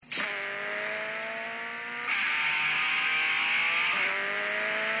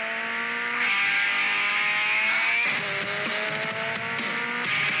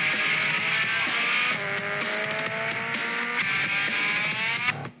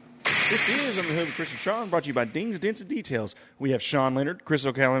This is On the Hood with Chris and Sean, brought to you by Dings, Dents, and Details. We have Sean Leonard, Chris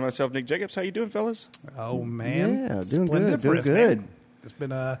O'Callaghan, and myself, Nick Jacobs. How you doing, fellas? Oh, man. Yeah, doing good, doing good. Man. It's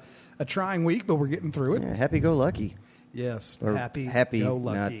been a trying week, but we're getting through it. Yeah, happy-go-lucky. Yes, Or happy, go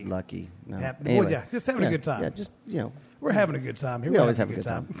lucky. not lucky. No. Happy, Anyway. well, yeah, just having a good time. Yeah, just, We're having a good time here. We We're always having have a good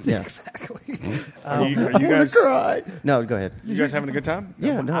time. Yeah, Yeah. exactly. Are you I want guys? to cry. No, go ahead. You guys having a good time?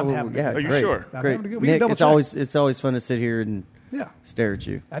 Yeah, no, I'm having a yeah, good Are you great, sure? I'm Great. having a good- we can Nick, double it's always fun to sit here and Yeah. stare at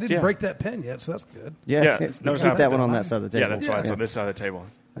you. I didn't Yeah. break that pen yet, so that's good. Yeah, Yeah, let's no keep time. that one on that side of the Yeah, table. that's why it's on this side of the table.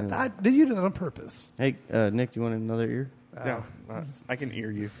 I did you do that on purpose? Hey, Nick, do you want another ear? Yeah, I can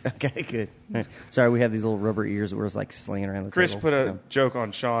ear you. Okay, good. All right. Sorry, we have these little rubber ears that we're just like slinging around the Chris table. put a Yeah. joke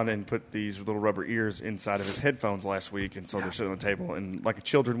on Sean and put these little rubber ears inside of his headphones last week, and so they're sitting on the table. And like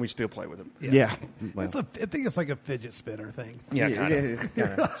children, we still play with them. Yeah. Well, I think it's like a fidget spinner thing. Yeah, kind yeah.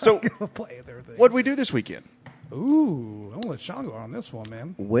 of. So, Play with everything. what'd we do this weekend? Ooh, I'm going to let Sean go on this one,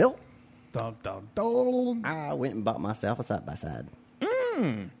 man. Well, Dun, dun, dun. I went and bought myself a side-by-side.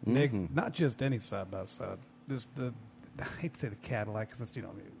 Nick, not just any side by side. I hate to say the Cadillac because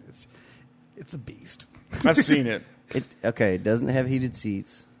it's a beast. I've seen it. It doesn't have heated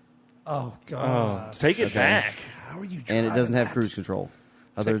seats, Oh God! Take it back. How are you? and it doesn't have that? cruise control.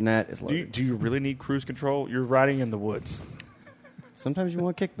 Other than that, it's loaded. Do you really need cruise control? You're riding in the woods. Sometimes you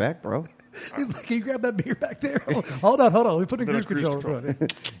want to kick back, bro. He's like, can you grab that beer back there? Hold on. We put in Put cruise on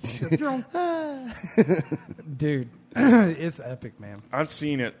control. Dude, it's epic, man. I've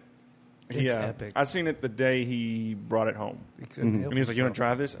seen it. It's epic. I seen it the day he brought it home. He couldn't help And he was like, "You want to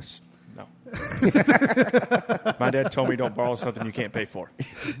himself. drive this?" I said, "No." My dad told me don't borrow something you can't pay for.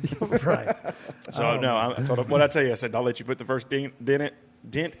 Right. So no, I told him what I tell you. I said, "I'll let you put the first dent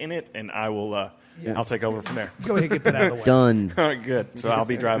in it, and I will. I'll take over from there." Go ahead and get that out of the way. Done. All right, good. So I'll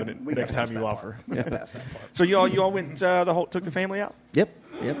be driving it We next got time past you that offer. part. We got past that part. So you all went took the family out. Yep.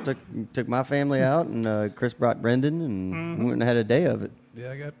 Took my family out, and Chris brought Brendan, and we went and had a day of it.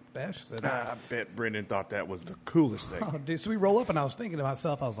 Yeah, I got Ash said. I bet Brendan thought that was the coolest thing. Oh, dude, so we roll up, and I was thinking to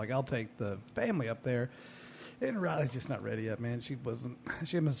myself, I was like, I'll take the family up there. And Riley's just not ready yet, man. She hadn't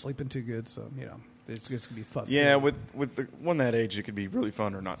been sleeping too good, so, it's just going to be fussy. Yeah, with the one that age, it could be really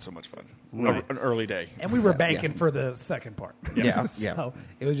fun or not so much fun. Right. An early day. And we were banking for the second part. Yeah. So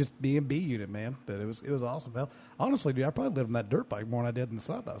it was just B and B unit, man. But it was awesome. Well, honestly, dude, I probably lived on that dirt bike more than I did in the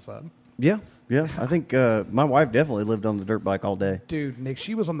side by side. Yeah. I think my wife definitely lived on the dirt bike all day. Dude, Nick,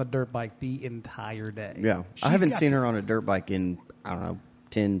 she was on the dirt bike the entire day. Yeah. She's I haven't got seen her on a dirt bike in, I don't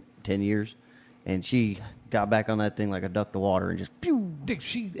know, 10 years. And she got back on that thing like a duck to water and just pew. Dick,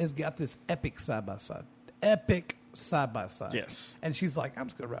 she has got this epic side by side. Epic side by side. Yes. And she's like, I'm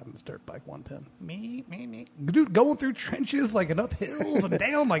just going to ride on this dirt bike 110. Me. Dude, going through trenches like and up hills and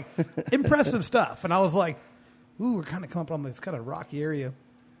down, like impressive stuff. And I was like, ooh, we're kind of coming up on this kind of rocky area.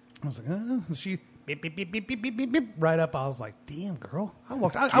 I was like, and she beep, beep, beep, beep, beep, beep, beep, beep, right up. I was like, damn, girl. I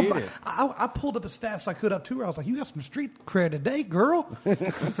walked. I pulled up as fast as I could up to her. I was like, you got some street cred today, girl.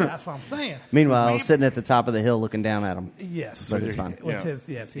 That's what I'm saying. Meanwhile, I was sitting at the top of the hill looking down at him. Yes. But it's fine. With his,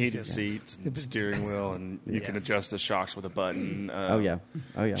 yes, he's Heated just, seats, and steering wheel, and you can adjust the shocks with a button. Oh, yeah.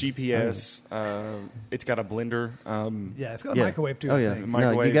 GPS. It's got a blender. yeah, it's got a microwave too. Oh, I yeah. think.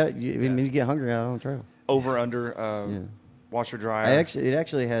 Microwave. No, you get hungry out on the trail. Over under washer dryer. It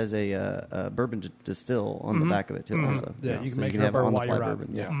actually has a bourbon distill on the back of it too. Also, Yeah, you can so make you your have bourbon on the while you're fly riding.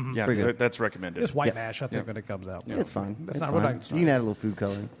 bourbon. Yeah, Pretty good. that's recommended. It's white Yeah. mash, I think, when it comes out. It's fine. That's It's not fine. what You can add a little food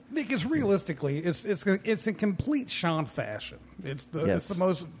coloring. Nick, it's realistically, it's in complete Sean fashion. It's the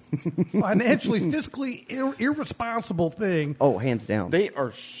most financially, fiscally irresponsible thing. Oh, hands down. They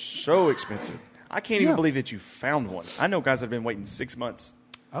are so expensive. I can't Yeah. even believe that you found one. I know guys that have been waiting 6 months.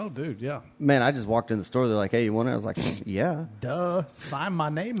 Oh, dude, yeah. Man, I just walked in the store. They're like, "Hey, you want it?" I was like, "Yeah." Duh. Sign my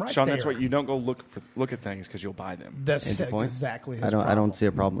name right Sean, there. that's what you don't go look at things because you'll buy them. That's Entry point. exactly his I problem. don't see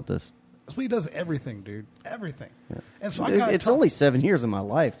a problem with this. That's what he does everything, dude. Everything. And so I It- got it's only 7 years of my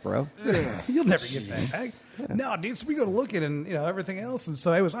life, bro. You'll never get that back. No, dude. So we go to look at it and everything else, and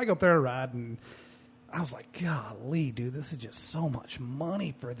so I go up there and ride, and I was like, golly, dude, this is just so much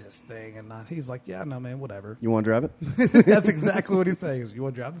money for this thing. And he's like, yeah, no, man, whatever. You want to drive it? That's exactly what he's saying. Is, you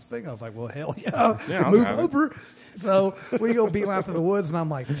want to drive this thing? I was like, well, hell yeah. Yeah, I'll Move drive it. over. So we go beeline through the woods, and I'm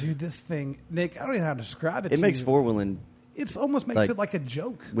like, dude, this thing, Nick, I don't even know how to describe it It to makes you. four-wheeling It almost makes like- it like a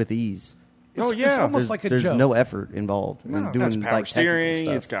joke. with ease. Oh, It's yeah. almost like a There's joke. no effort involved in doing It's power like steering.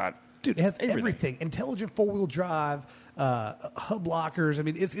 technical It's stuff. got Dude, it has Everything. everything. Intelligent four-wheel drive, hub lockers. I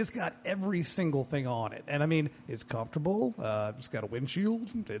mean, it's got every single thing on it. And, I mean, it's comfortable. It's got a windshield.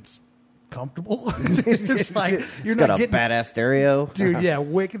 It's comfortable. It's just like, you're It's not got a getting... badass stereo. Dude, yeah,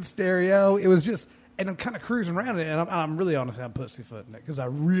 wicked stereo. It was just And I'm kind of cruising around it, and I'm really honestly, I'm pussyfooting it because I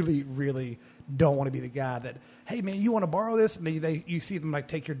really, really don't want to be the guy that, hey, man, you want to borrow this? And then you see them like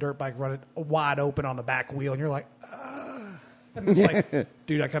take your dirt bike, run it wide open on the back wheel, and you're like, and it's like,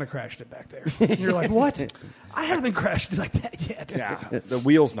 dude, I kind of crashed it back there. And you're like, what? I haven't crashed it like that yet. Yeah, the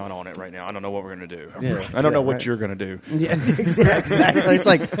wheel's not on it right now. I don't know what we're going to do. Yeah, I don't know what you're going to do. Yeah, exactly. It's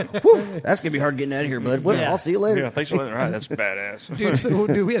like, whew, that's gonna be hard getting out of here, bud. Well, Yeah. I'll see you later. Yeah, thanks for letting. Right, that's badass.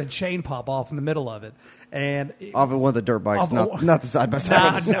 Dude, we had a chain pop off in the middle of it, and Off of one of the dirt bikes, Off- not the side by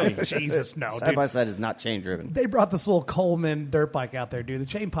side. no, Jesus, no, Side dude. by side is not chain driven. They brought this little Coleman dirt bike out there, dude. The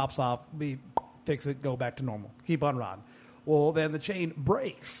chain pops off, we fix it, go back to normal, keep on riding. Well, then the chain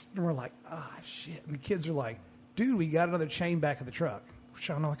breaks, and we're like, shit. And the kids are like, dude, we got another chain back in the truck.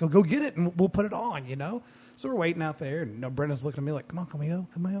 Sean and I'm like, oh, go get it, and we'll put it on, you know? So we're waiting out there, and Brendan's looking at me like, come on, Camille.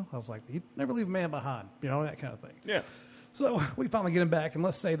 I was like, you never leave a man behind, you know, that kind of thing. Yeah. So we finally get him back, and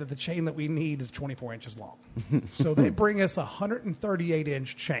let's say that the chain that we need is 24 inches long. So they bring us a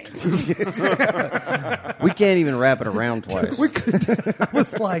 138-inch chain. We can't even wrap it around twice. We could. I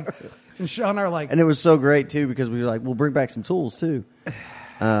was like, and Sean and I are like, And it was so great too because we were like, we'll bring back some tools too.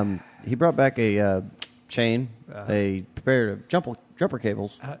 He brought back a chain, a pair of jumper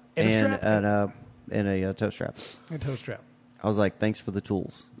cables, and a strap. and a tow strap. a toe strap. I was like, thanks for the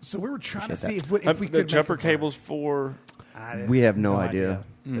tools. So we were trying to Appreciate see that. if we The could jumper make it work. cables for. We have no idea.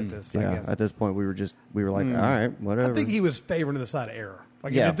 At this, I Yeah, guess. at this point we were like, all right, whatever. I think he was favoring to the side of error.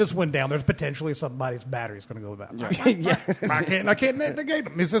 Like Yeah. if this went down, there's potentially somebody's battery's going to go bad. I can't negate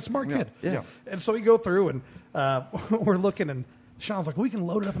him. He's a smart kid. Yeah. And so we go through and we're looking, and Sean's like, we can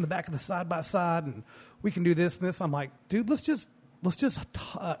load it up in the back of the side by side, and we can do this and this. I'm like, dude, let's just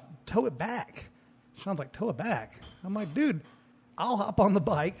tow it back. Sean's like, tow it back. I'm like, dude, I'll hop on the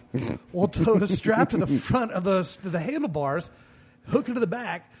bike. We'll tow the strap to the front of the handlebars, hook it to the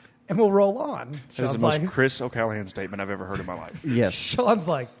back, and we'll roll on. That is Sean's the most like, Chris O'Callahan statement I've ever heard in my life. yes. Sean's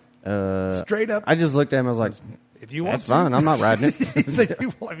like, straight up. I just looked at him. I was like, If you want that's to. fine. I'm not riding it. He said, if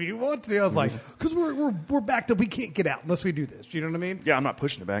you want to. I was like, because we're backed up. We can't get out unless we do this. Do you know what I mean? Yeah, I'm not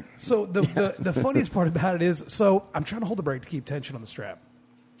pushing it back. So the funniest part about it is, so I'm trying to hold the brake to keep tension on the strap.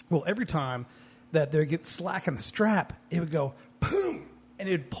 Well, every time that they get slack in the strap, it would go boom, and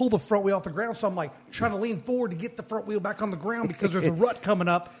it would pull the front wheel off the ground. So I'm like trying to lean forward to get the front wheel back on the ground because there's a rut coming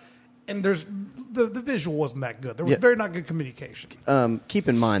up, and there's the visual wasn't that good. There was very not good communication. Keep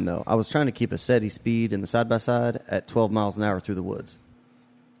in mind, though, I was trying to keep a steady speed in the side-by-side at 12 miles an hour through the woods.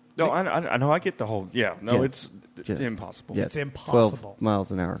 No, I know. I get the whole. Yeah, no, Yeah. it's Yeah. impossible. Yeah, It's impossible. 12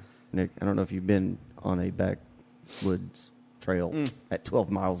 miles an hour. Nick, I don't know if you've been on a backwoods trail at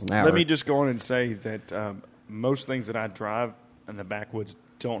 12 miles an hour. Let me just go on and say that most things that I drive in the backwoods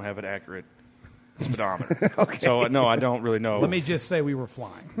don't have an accurate speedometer. So no, I don't really know. Let me just say we were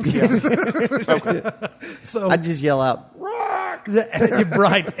flying. So I just yell out, You're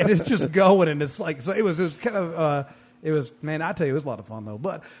right, and it's just going, and it's like so. It was kind of man. I tell you, it was a lot of fun though.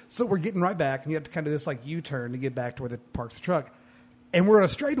 But so we're getting right back, and you have to kind of this like U-turn to get back to where they parks the truck, and we're on a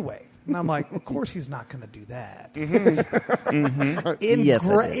straightaway. And I'm like, of course he's not going to do that Yes,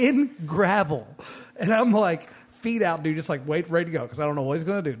 I did. in gravel, and I'm like feet out, dude, just like ready to go because I don't know what he's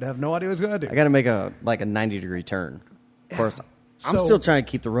going to do. I have no idea what he's going to do. I got to make a 90-degree turn. Of course, I'm So- still trying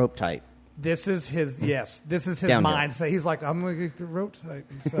to keep the rope tight. This is his This is his Downhill. mindset. He's like, I'm going to get the rope tight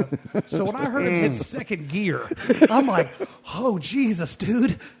and stuff. So when I heard him hit second gear, I'm like, oh Jesus,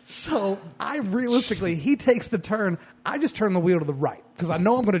 dude. So I realistically, he takes the turn. I just turn the wheel to the right because I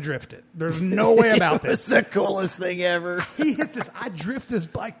know I'm going to drift it. There's no way about this. It's the coolest thing ever. He hits this. I drift this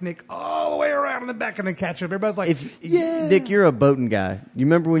bike, Nick, all the way around in the back and then catch him. Everybody's like, yeah. Nick, you're a boating guy. You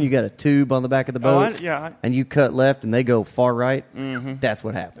remember when you got a tube on the back of the boat? yeah. And you cut left and they go far right? Mm-hmm. That's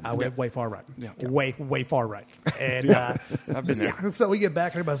what happened. I went way far right. Yeah. Way far right. And I've been there. yeah, so we get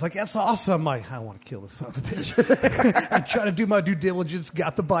back and everybody's like, that's awesome. I'm like, I want to kill this son of a bitch. I try to do my due diligence,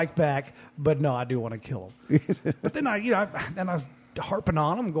 got the bike back, but no, I do want to kill him. But then I was harping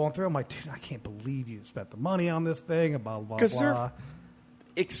on him, going through. I'm like, dude, I can't believe you spent the money on this thing, and blah, blah, Because blah. they're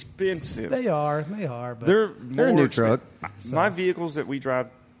expensive. They are. But They're a more new truck. My vehicles that we drive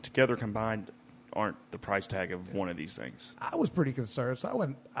together combined aren't the price tag of one of these things. I was pretty concerned. So I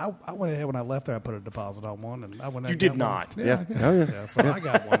went ahead when I left there. I put a deposit on one, and I went. You and did got not. One. Yeah. Yeah. Oh, yeah. Yeah, so I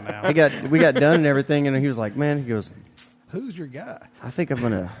got one now. We got done and everything, and he was like, man, he goes, Who's your guy? I think I'm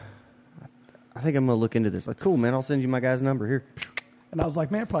gonna look into this. Like, cool, man, I'll send you my guy's number here. And I was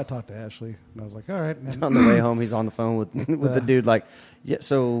like, man, probably talk to Ashley. And I was like, all right. And On the way home, he's on the phone with the dude. Like, yeah.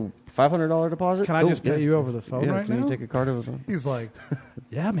 So $500 deposit. can I just pay you over the phone right can now? you take a card over the phone? He's like,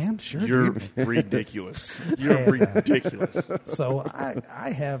 yeah, man, sure. You're dude. ridiculous. You're ridiculous. So I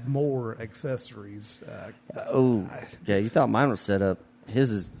have more accessories. Yeah. You thought mine was set up.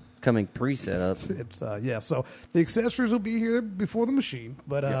 His is coming pre-set up. It's yeah. So the accessories will be here before the machine.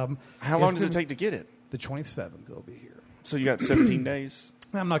 But How long does it take to get it? The 27th they'll be here. So you got 17 days?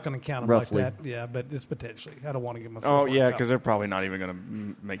 I'm not going to count them Roughly. like that. Yeah, but it's potentially. I don't want to give myself. Oh, a yeah, hard because time. they're probably not even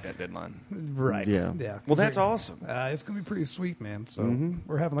going to make that deadline. Right. Yeah. Yeah. Well, that's awesome. It's going to be pretty sweet, man. So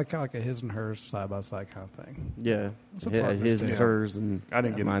we're having like kind of like a his and hers side by side kind of thing. Yeah. It's a Yeah, progress his is too. hers, and I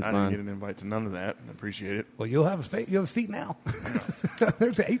didn't mine's get mine. an invite to none of that. I appreciate it. Well, you'll have a space. You'll have a seat now.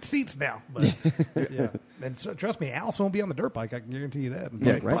 There's 8 seats now. But yeah, and so, trust me, Alice won't be on the dirt bike. I can guarantee you that. And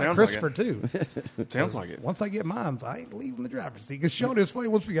Yeah, probably right. Sounds like Christopher too. Sounds like it. Once I get mine, I ain't leaving the driver's seat. Because Sean, it was funny.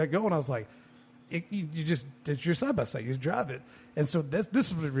 Once we got going, I was like, you just it's your side by side. You just drive it. And so this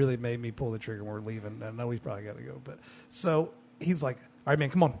is what really made me pull the trigger. When we're leaving. I know he's probably got to go, but so he's like, all right, man,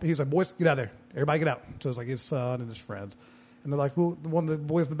 come on. He's like, boys, get out there. Everybody get out. So it's like his son and his friends, and they're like, well, one of the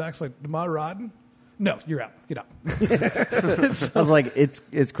boys in the back's like, am I riding? No, you're out. Get out. I was like,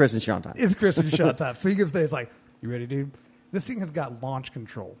 it's Chris and Sean time. It's Chris and Sean time. So he gets there. He's like, you ready, dude? This thing has got launch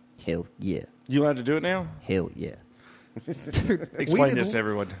control. Hell yeah. You allowed to do it now? Hell yeah. Explain did- this to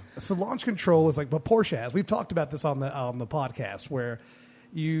everyone. So launch control is like what Porsche has. We've talked about this on the podcast where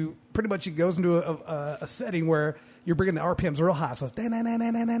you pretty much it goes into a setting where you're bringing the RPMs real high, so it's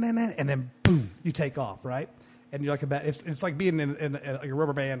and then boom, you take off, right? And you're like it's like being in a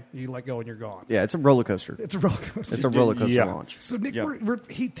rubber band. You let go and you're gone. Yeah, it's a roller coaster. It's a roller coaster. It's a roller coaster Yeah. launch. So Nick, Yeah.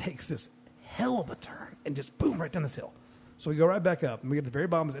 he takes this hell of a turn and just boom right down this hill. So we go right back up and we get to the very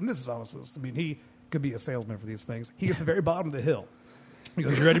bottom. And this is honestly, I mean, he could be a salesman for these things. He gets to the very bottom of the hill. He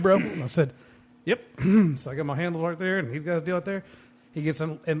goes, "You ready, bro?" And I said, "Yep." So I got my handles right there, and he's got his deal right there. He gets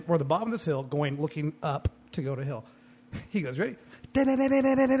in, and we're at the bottom of this hill, looking up to go to hill. He goes, "Ready?"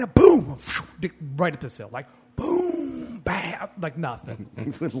 Boom! Right at this hill, like boom, bam, like nothing.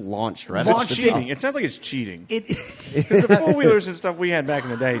 Launched right It's at the cheating. top. It sounds like it's cheating. It Because the four-wheelers and stuff we had back in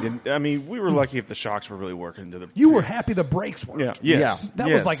the day, we were lucky if the shocks were really working to the... you were happy the brakes worked. Yeah. Yes. Yeah. That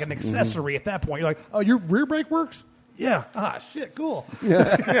Yes. was like an accessory at that point. You're like, oh, your rear brake works? Yeah. Ah, shit, cool.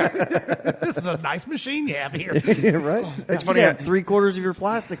 This is a nice machine you have here. Yeah, right? It's You funny, have I- 3/4 of your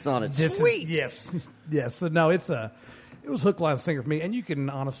plastics on it. This is- Sweet. yes. Yes. So, no, it was hook, line, sinker for me. And you can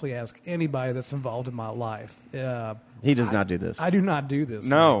honestly ask anybody that's involved in my life. He does not do this. I do not do this.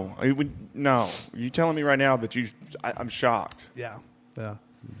 No. No. You telling me right now that I'm shocked. Yeah. Yeah.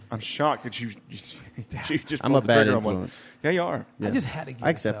 I'm shocked that you just I'm pulled a the bad trigger on one. influence. Yeah, you are. Yeah. I just had to get I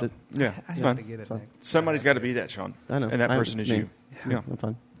accept though. it. Yeah, I it's had fine. to get it, Fine. Nick. Somebody's got to be that, Sean. I know. And that person is it's you. me. Yeah. I'm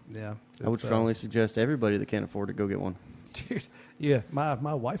fine. Yeah. I would It's, strongly suggest to everybody that can't afford to go get one. Dude, yeah, my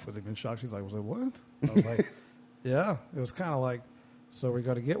wife was even shocked. She's like, "Was it what?" I was like, "Yeah." It was kind of like, "So we're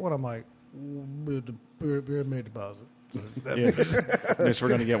going to get one?" I'm like, "We made deposit." Yes. Yes, we're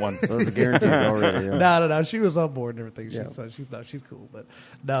going to get one. So those are guaranteed already. Yeah. No. She was on board and everything. She's cool, but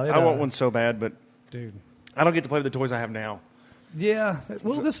no. I want one so bad, but dude. I don't get to play with the toys I have now. Yeah.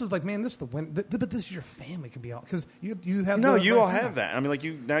 Well, this is like, man, this is the win. But this is your family can be all because you have No, the- you all like, have that. I mean, like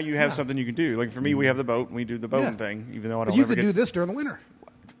now you have Yeah. something you can do. Like for me, we have the boat. And we do the boating Yeah. thing, even though I But don't you ever could get. do this during the winter.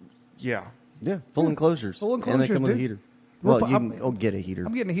 Yeah. Yeah, full enclosures. Full And they enclosures, come with a dude. heater. We're Well, fu- you I'm- can get a heater.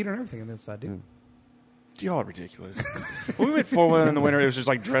 I'm getting a heater and everything on this side, dude. Y'all are ridiculous. When we went four-wheeling in the winter, it was just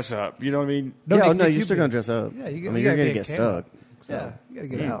like dress up. You know what I mean? No, yeah, Nick, no, Nick, you're still be- going to dress up. Yeah, I mean, you you're gotta going to be get a camera. stuck. Yeah, you got to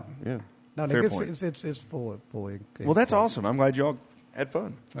get out. Yeah. No, Fair Nick, point. it's fully. Well, that's awesome. I'm glad y'all had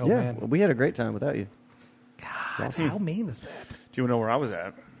fun. Oh yeah, man, well, we had a great time without you. God, how mean is that? Do you want to know where I was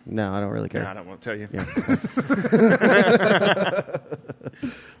at? No, I don't really care. No, I don't want to tell you. Yeah.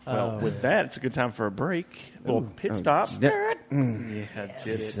 Well, with that, it's a good time for a break. A little pit stop. Yeah. Yeah, I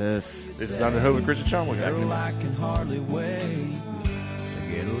did it. Yes. This is On the Hood with Chris and Sean. We'll be back in a Girl, minute. I can hardly wait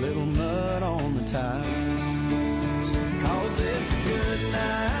to get a little mud on the tires. 'Cause it's a good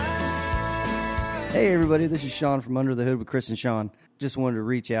night. Hey, everybody, this is Sean from Under the Hood with Chris and Sean. Just wanted to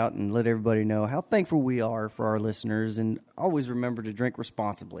reach out and let everybody know how thankful we are for our listeners, and always remember to drink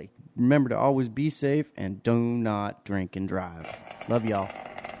responsibly. Remember to always be safe and do not drink and drive. Love y'all.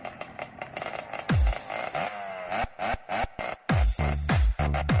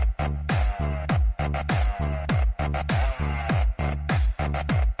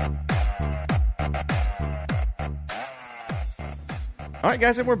 All right,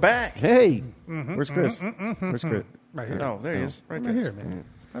 guys, and we're back. Hey, where's Chris? Where's Chris? Right here. Oh, there he is. Right Right there. here, man.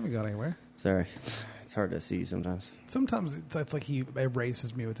 I haven't gone anywhere. Sorry. It's hard to see sometimes. Sometimes it's like he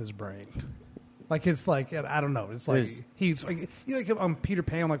erases me with his brain. Like it's like I don't know. It's like he's like like on Peter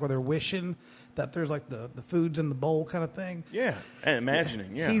Pan, like where they're wishing that there's like the foods in the bowl kind of thing. Yeah, and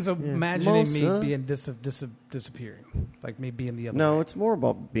imagining. Yeah, He's imagining me being disappearing, like me being the other. No, way. it's more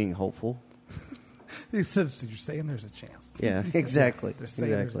about being hopeful. He says, so "You're saying there's a chance." Yeah, exactly. They're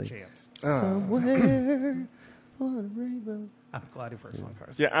saying there's a chance. Somewhere on a rainbow. I'm glad he works on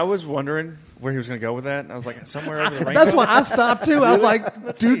cars. Yeah, I was wondering where he was going to go with that. And I was like, somewhere over the rainbow. That's why I stopped too. I was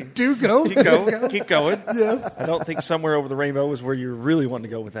like, do go. Keep going. Yes. I don't think somewhere over the rainbow is where you're really wanting to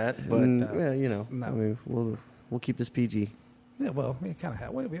go with that. But Well, no. No. I mean, we'll keep this PG. Yeah, well, we kind of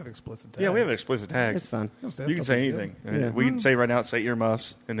have. We have explicit tag. yeah, we have an explicit tag. It's fine. Don't say You can that's say no big anything. deal. I mean, Yeah. we can say right now, say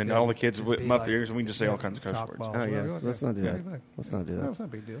earmuffs, and then Yeah, all the kids just will be muff like- their ears, and we can just say all kinds of cuss cock words. balls, Oh, yeah. whatever. Let's not do that. Yeah, Let's not do No, that. it's not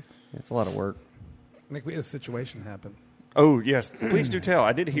a big deal. It's a lot of work. Nick, we had a situation happen. Oh, yes. Please do tell.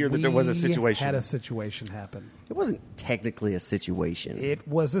 I did hear that there was a situation. We had a situation happen. It wasn't technically a situation. It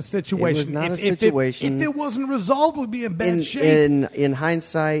was a situation. It was not a If situation. If it wasn't resolved, we'd be in bad in, shape. in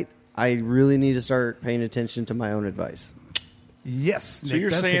hindsight, I really need to start paying attention to my own advice. Yes. So Nick, you're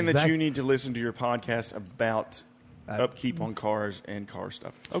that's saying that exact- you need to listen to your podcast about upkeep on cars and car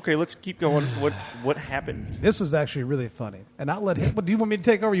stuff. Okay, let's keep going. What happened? This was actually really funny, and I'll let him. But do you want me to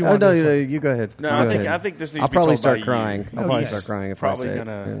take over? Or you Oh, want no, to do this one? you go ahead. No, You I go think ahead. I think this needs I'll to be probably told start by crying. you. I'll probably yes. start crying if Probably I say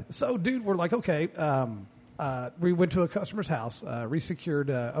gonna- it. So, dude, we're like, okay. We went to a customer's house, resecured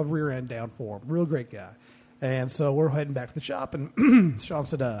a rear end down for him. Real great guy. And so we're heading back to the shop, and Sean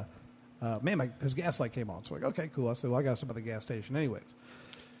said, man, his gas light came on. So we're like, okay, cool. I said, well, I got to stop at the gas station anyways.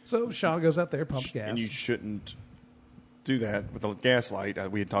 So Sean goes out there, pumps gas. And you shouldn't do that with the gas light.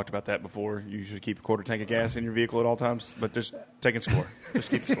 We had talked about that before. You should keep a quarter tank of gas in your vehicle at all times, but just take a score. Just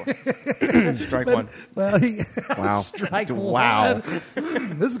keep the score. Strike one. Well, Wow. strike Wow.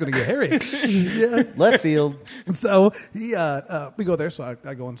 one. This is going to get hairy. Yeah. Left field. So we go there. So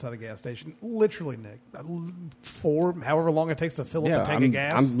I go inside the gas station. Literally, Nick, however long it takes to fill up a tank of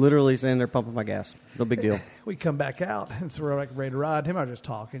gas. I'm literally saying they're pumping my gas. No big deal. We come back out, and so we're like ready to ride. Him and I are just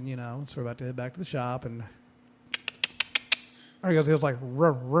talking, So we're about to head back to the shop, and he goes like,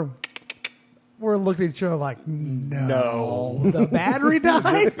 vroom, vroom. We're looking at each other like, no. The battery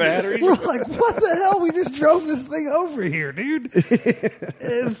died? The battery? We're like, what the hell? We just drove this thing over here, dude.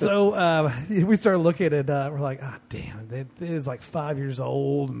 And so we started looking at it. We're like, damn, it is like 5 years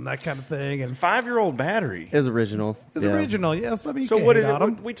old and that kind of thing. And 5-year-old battery. It's original. it's Yeah. original, yes. I mean, So what is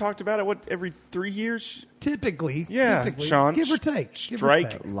it? We talked about it. Every 3 years? Typically, Yeah, Sean. give or take.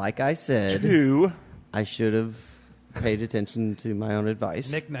 Strike. Give or take. Like I said, 2. I should have paid attention to my own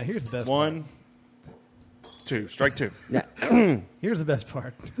advice. Nick, now here's the best 1, 2. Strike 2. Yeah. part. Here's the best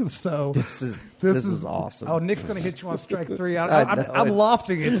part. So This is awesome. Oh, Nick's going to hit you on strike 3. I I'm know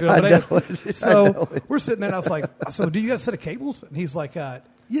lofting it to him. I but know anyway. it. So I know it. we're sitting there, and I was like, so do you got a set of cables? And he's like, yeah.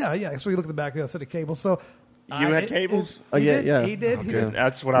 So we look at the back, we got a set of cables. So You had cables? Oh, yeah, yeah. He did. He did.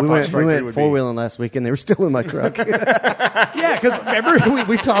 That's what I we thought went, strike 3 would be. four-wheeling last week, and they were still in my truck. Yeah, because remember,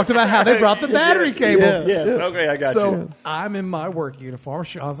 we talked about how they brought the battery cables. Yes. Okay, I got So you. I'm in my work uniform.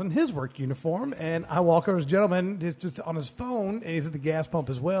 Sean's in his work uniform, and I walk over to this gentleman. He's just on his phone, and he's at the gas pump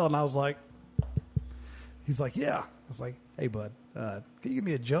as well. And I was like, he's like, yeah. I was like, hey, bud, can you give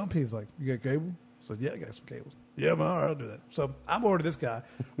me a jump? He's like, you got cable? I said, yeah, I got some cables. Yeah, man, all right, I'll do that. So I'm over to this guy.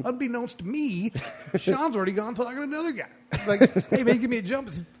 Unbeknownst to me, Sean's already gone talking to another guy. He's like, hey, man, give me a jump.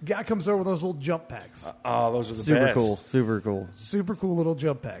 This guy comes over with those little jump packs. Oh, those are the Super best. cool. Super cool. Super cool little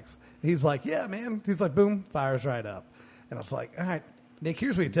jump packs. He's like, yeah, man. He's like, boom, fires right up. And I was like, all right, Nick,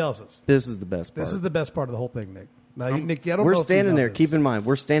 here's what he tells us. This is the best part. This is the best part of the whole thing, Nick. Now, Nick, I don't We're know if you standing know there. this. Keep in mind,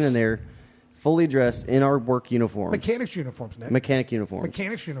 we're standing there fully dressed in our work uniforms. Mechanics uniforms, Nick. Mechanic uniforms.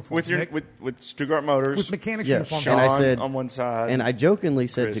 Mechanics uniforms. With your Nick. with Stuttgart Motors. With mechanics Yeah, uniforms. Sean and I said, on one side. And I jokingly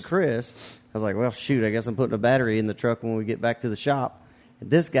said Chris. to Chris, I was like, well, shoot, I guess I'm putting a battery in the truck when we get back to the shop. And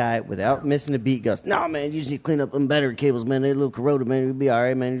this guy, without missing a beat, goes, no, man, you just need to clean up them battery cables, man. They're a little corroded, man. You'll be all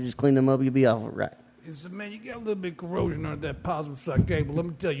right, man. You just clean them up, you'll be all right. He said, man, you got a little bit of corrosion on that positive side cable. Let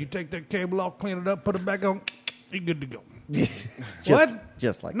me tell you, take that cable off, clean it up, put it back on, you're good to go.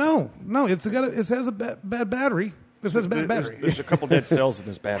 Just like No, it has a bad battery. This has a bad battery. There's a couple dead cells in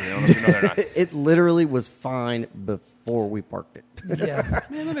this battery. I don't know if you know that or not. It literally was fine before we parked it. Yeah,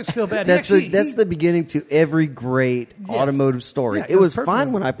 man, that makes me feel bad. That's the beginning to every great automotive story. Yeah, it was perfect.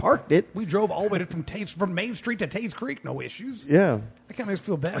 fine when I parked it. We drove all the way from Main Street to Taze Creek, no issues. Yeah. That kind of makes me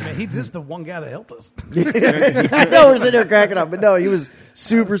feel bad, man. He's just the one guy that helped us. I know we're sitting there cracking up, but no, he was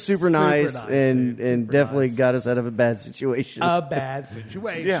super, super nice, and dude. Super definitely nice. got us out of a bad situation. A bad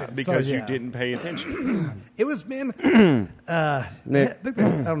situation. Yeah, because So, you yeah. didn't pay attention. It was, man. I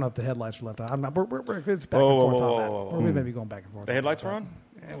don't know if the headlights were left on. I'm not. It's back Whoa, and forth whoa, on that. whoa, whoa. We may be going back and forth. The headlights were on?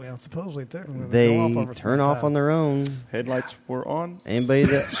 Yeah, well, supposedly too. They turn off on their own. Headlights were on. Anybody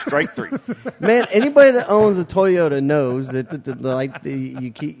that Strike 3. man, anybody that owns a Toyota knows that the light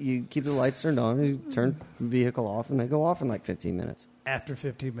you keep the lights turned on, you turn the vehicle off, and they go off in like 15 minutes. After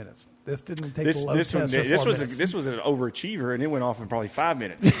 15 minutes. This didn't take This the load this test for this 4 was minutes. this was an overachiever, and it went off in probably 5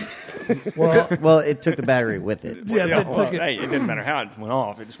 minutes. Well, it took the battery with it. Yeah, Yeah, it well, took it. hey, it didn't matter how it went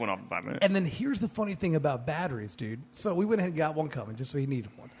off; it just went off in 5 minutes. And then here's the funny thing about batteries, dude. So we went ahead and got one coming just so he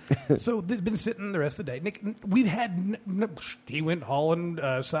needed one. So they've been sitting the rest of the day. Nick, we've had he went hauling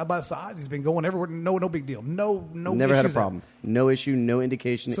side by side. He's been going everywhere. No big deal. No. Never had a issues problem. No issue. No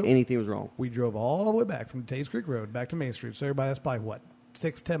indication So- anything was wrong. We drove all the way back from Tays Creek Road back to Main Street. So everybody, that's probably what,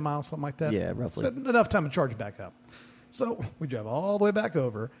 6-10 miles, something like that. Yeah, roughly. So enough time to charge back up. So we drive all the way back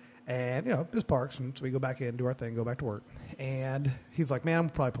over, and this parks, and so we go back in, do our thing, go back to work. And he's like, "Man, I'm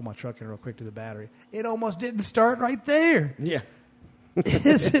gonna probably put my truck in real quick to the battery." It almost didn't start right there. Yeah.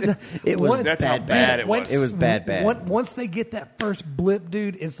 It was That's how bad it was. It was bad. Once they get that first blip,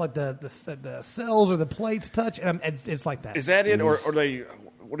 dude, it's like the cells or the plates touch, and it's like that. Is that it, or they?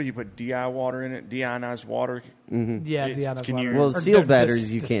 What do you put? DI water in it? Deionized water? Yeah, It- Deionized can water. you- Well, Or sealed they're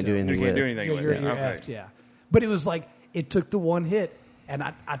batteries you just can't do distilled. You anything can't do with. anything You're, with it. you're Okay. effed, yeah. But it was like it took the one hit, and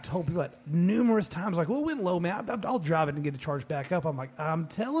I told people that numerous times, like, "Well, win low, man. I'll drive it and get it charged back up." I'm like, "I'm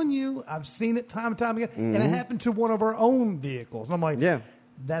telling you, I've seen it time and time again, and it happened to one of our own vehicles." And I'm like, Yeah.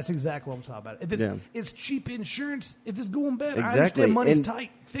 That's exactly what I'm talking about. If it's, Yeah. it's cheap insurance. If it's going bad, I Exactly. understand money's And-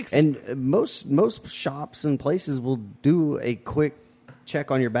 tight. Fix it. And most shops and places will do a quick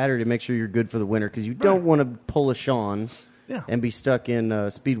check on your battery to make sure you're good for the winter because you don't want to pull a Sean Yeah. and be stuck in a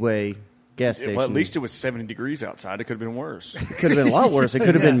Speedway gas station. Well, at least it was 70 degrees outside. It could have been worse. It could have been a lot worse. It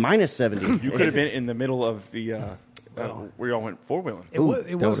could have Yeah. been minus 70. You could have been in the middle of the where y'all went four wheeling. It Ooh, was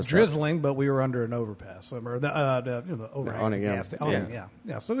that would've sucked. drizzling, but we were under an overpass. Or the overhang. awning, the yeah. gas sta- awning,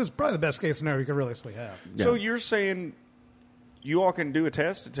 yeah. So this is probably the best case scenario you could realistically have. So you're saying you all can do a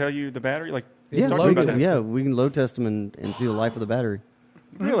test to tell you the battery? Like, Yeah, talk load we about can, that. yeah, we can load test them and see the life of the battery.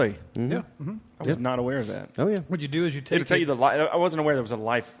 Really? Yeah. I was not aware of that. Oh yeah, What you do is you take It'll tell you the life. I wasn't aware there was a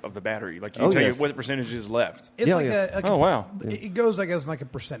life of the battery. Like, you Oh, tell yes. you what percentage is left. It's Yeah, like yeah. a Oh, wow. It goes, I guess, like a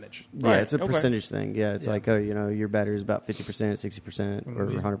percentage. yeah. Right, It's a okay. percentage thing. Yeah, it's Yeah. like your battery is about 50%, 60%, or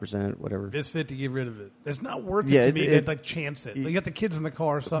 100%, whatever. If it's 50, get rid of it. It's not worth Yeah, it to it's- me to like chance it. You got the kids in the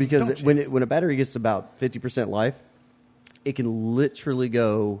car or something. Because Don't when chance when a battery gets to about 50% life, it can literally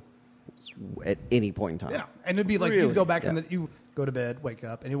go at any point in time. Yeah, and it'd be like you Really? go back and Yeah. then you go to bed, wake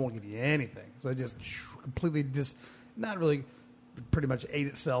up, and it won't give you anything. So it just completely not really pretty much ate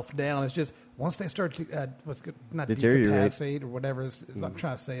itself down. It's just once they start to not Deteriorate. decapacitate or whatever I'm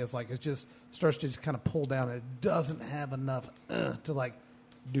trying to say is like it just starts to just kind of pull down. It doesn't have enough to like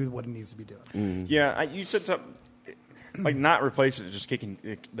do what it needs to be doing. Yeah, you said something like not replace it, just kicking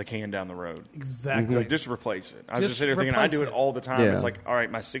the can down the road. Exactly. Like, just replace it. I was Just just sitting there thinking, I do replace it it. all the time. Yeah. It's like, all right,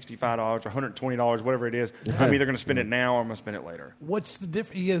 my $65 or $120, whatever it is, I'm either going to spend it now or I'm going to spend it later. What's the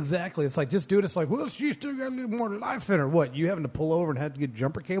difference? Yeah, exactly. It's like just do it. It's like, well, she still got a little more life in her. What, you having to pull over and have to get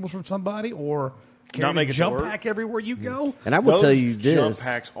jumper cables from somebody or carry make a it jump work? pack everywhere you go? And I will Those tell you jump this.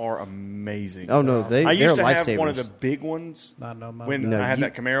 packs are amazing. Oh no, I they're used to have lifesavers. one of the big ones Not no more. when No, I had you-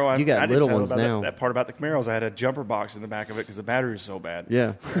 that Camaro. I you got I didn't little tell ones about now. That part about the Camaros, I had a jumper box in the back of it because the battery was so bad.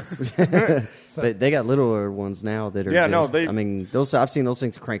 Yeah, but they got littler ones now that are. Yeah, no, just- they- I mean, I've seen those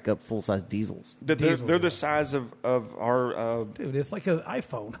things crank up full size diesels. They're Diesel, the size of our Dude, it's like an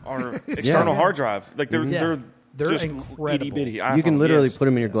iPhone. our external hard drive. Like they're They're just incredible. itty bitty. You can iPhone, literally yes. put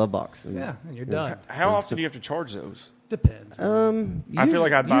them in your glove box. Yeah, and you're done. How often do you have to charge those? Depends. I feel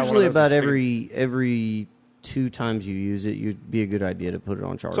like I'd buy one of usually those about and every 2 times you use it, you'd be a good idea to put it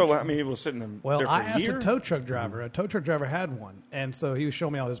on charge. So I mean, it was sitting there Well, for I a asked year. a tow truck driver. A tow truck driver had one, and so he was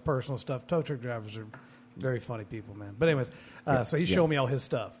showing me all his personal stuff. Tow truck drivers are very funny people, man. But anyways, so he showed me all his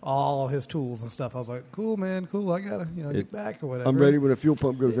stuff, all his tools and stuff. I was like, "Cool, man, cool. I gotta, get back or whatever." I'm ready when a fuel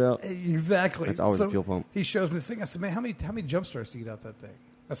pump goes out. Exactly. That's always So a fuel pump. He shows me this thing. I said, "Man, how many jump starts do you get out that thing?"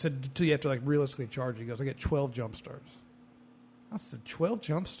 I said, "Till you have to like realistically charge it." He goes, "I get 12 jump starts." I said, 12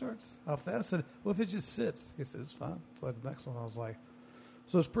 jump starts off that? I said, "Well, if it just sits." He said, "It's fine." So the next one, I was like,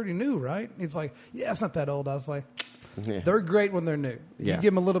 "So it's pretty new, right?" He's like, "Yeah, it's not that old." I was like, Yeah. "They're great when they're new. Yeah. You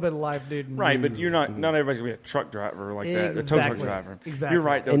give them a little bit of life, dude." Right, but you're not everybody's gonna be a truck driver like that. A tow truck Exactly. driver. Exactly. You're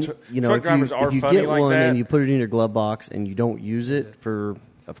right though. And Truck if drivers you, are if you funny get like one that. and you put it in your glove box and you don't use it for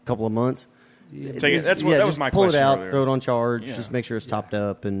a couple of months, Take it. That was just my pull question it out, earlier. throw it on charge, Yeah. just make sure it's topped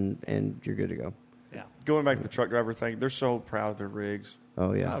up, and you're good to go. Yeah. Going back to the truck driver thing, they're so proud of their rigs.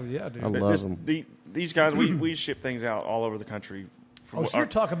 Oh yeah, Oh, yeah, dude. I love them. These guys, we ship things out all over the country. Oh, so you're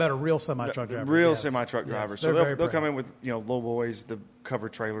talking about a real semi-truck driver. Real Yes. semi-truck Yes, driver. they're So very they'll proud. come in with low boys, the cover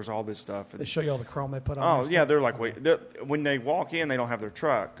trailers, all this stuff. They show you all the chrome they put on. Oh there. yeah, they're like when they walk in, they don't have their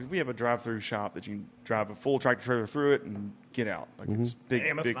truck because we have a drive-through shop that you can drive a full tractor trailer through it and get out. Like it's big,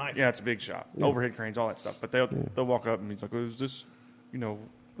 Damn, that's big. nice. Yeah, it's a big shop. Overhead cranes, all that stuff. But they'll walk up and he's like, "Well, is this,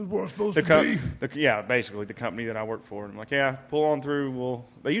 That's what it's supposed the to be. yeah, basically the company that I work for." And I'm like, "Yeah, pull on through.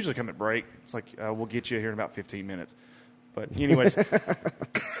 They usually come at break. It's like we'll get you here in about 15 minutes." But anyways,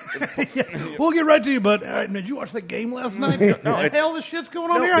 We'll get right to you, but did you watch that game last night? No, the it's- hell this shit's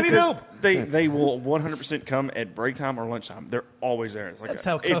going on here? I need because help. They will 100% come at break time or lunchtime. They're always there. It's like That's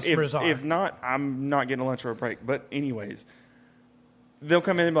how if- customers are. If not, I'm not getting a lunch or a break. But anyways, they'll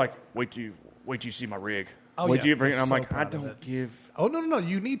come in and be like, "Wait till you see my rig. Oh, Wait yeah. till you bring it." They're And I'm so like, I proud of don't it. give. Oh, no.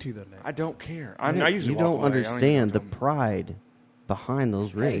 You need to, though, Nick. I don't care. I usually You walk don't away. I even understand the talk to them. pride behind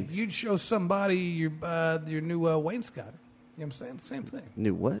those Hey, rigs. you'd show somebody your new wainscoting. You know what I'm saying? Same thing.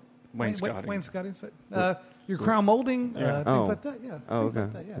 Knew what? Wainscoting. Wainscoting. Your crown molding, things Oh. like that. Yeah. Oh, things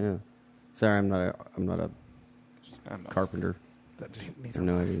okay. like that, Yeah. Sorry, I'm not a I'm not. carpenter. That- I neither have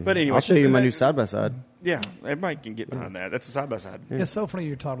no idea. But anyway, I'll show you my new side by side. Yeah, everybody can get behind that. That's a side by side. It's so funny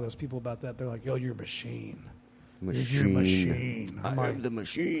you're talking to those people about that. They're like, "Yo, you're a machine. You're a machine." I'm I like, am the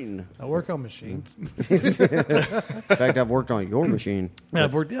machine. I work on machines. In fact, I've worked on your machine. Yeah,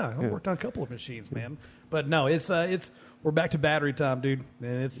 I've worked on a couple of machines, man. But no, it's we're back to battery time, dude,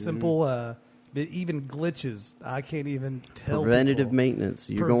 and it's simple. Even glitches, I can't even tell. Preventative people. maintenance.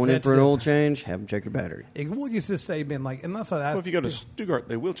 You're going in for an Preventative. oil change, have them check your battery. We'll used to say, man, like, unless I ask, Well, if you go to Stuttgart,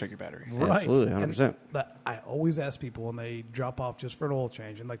 they will check your battery. right, Absolutely, 100%. But I always ask people when they drop off just for an oil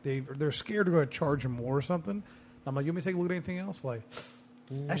change, and like they're scared to go charge them more or something. I'm like, you want me to take a look at anything else? Like,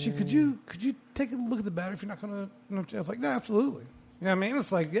 actually, could you take a look at the battery if you're not going to? I was like, no, absolutely. You know what I mean?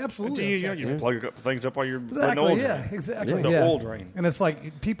 It's like, yeah, absolutely. You plug a couple things up while you're running the Exactly, oil yeah, drain. exactly. The yeah. oil drain. And it's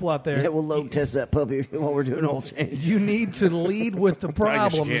like people out there. Yeah, we'll load test that puppy while we're doing oil change. You need to lead with the I guess you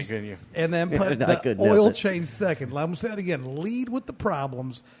problems, can't, can you? and then put I the couldn't help oil it. change second. Let me say it again: lead with the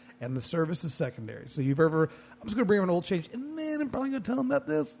problems, and the service is secondary. So I'm just going to bring him an oil change, and then I'm probably going to tell him about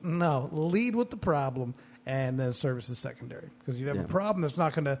this. No, lead with the problem, and then service is secondary. Because you have a problem that's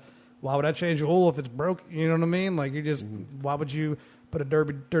not going to. Why would I change the oil if it's broke? You know what I mean? Like you just. Why would you put a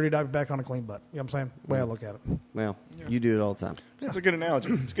dirty diaper back on a clean butt? You know what I'm saying? The way I look at it. Well, you do it all the time. That's a good analogy.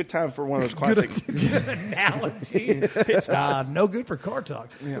 It's a good time for one of those classic. Analogy. No good for car talk.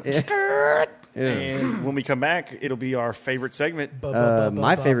 Yeah. And when we come back, it'll be our favorite segment.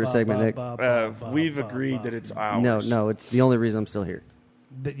 My favorite segment, Nick. We've agreed that it's ours. No, it's the only reason I'm still here.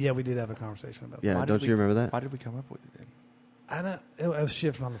 Yeah, we did have a conversation about Yeah, that. don't you remember that? Why did we come up with it then? I don't. It was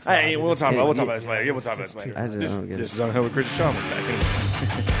shifting on the fly. Hey, dude. we'll It's talk too- about this later. Yeah, we'll talk about it's this too- later. I don't get This it. is on Hill with Chris and Sean. We're back in.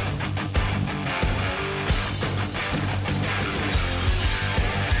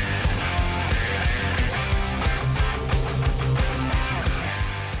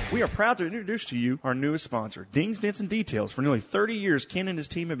 We are proud to introduce to you our newest sponsor, Dings Dents and Details. For nearly 30 years, Ken and his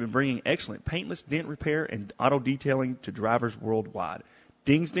team have been bringing excellent paintless dent repair and auto detailing to drivers worldwide.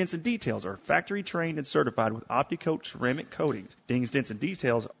 Dings Dents and Details are factory trained and certified with OptiCoat ceramic coatings. Dings Dents and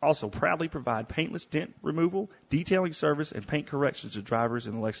Details also proudly provide paintless dent removal, detailing service, and paint corrections to drivers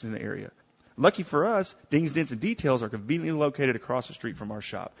in the Lexington area. Lucky for us, Dings Dents and Details are conveniently located across the street from our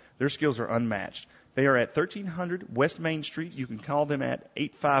shop. Their skills are unmatched. They are at 1300 West Main Street. You can call them at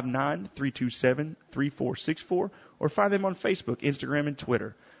 859-327-3464 or find them on Facebook, Instagram, and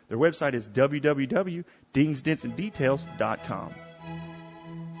Twitter. Their website is www.dingsdentsanddetails.com.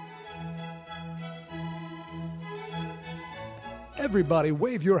 Everybody,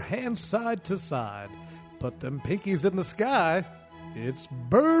 wave your hands side to side. Put them pinkies in the sky. It's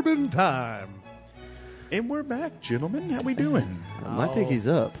bourbon time. And we're back, gentlemen. How we doing? My pinky's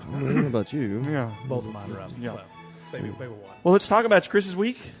up. I don't know about you. Yeah. Both of mine are up. Yeah. So, maybe one. Well, let's talk about Chris's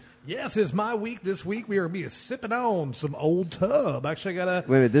week. Yes, it's my week. This week we are going to be sipping on some Old Tub. Actually, I got a. Wait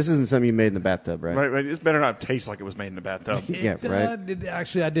a minute, this isn't something you made in the bathtub, right? Right. This better not taste like it was made in the bathtub. Yeah, right.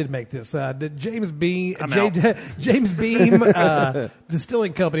 Actually, I did make this. Did James Beam, I'm out. James Beam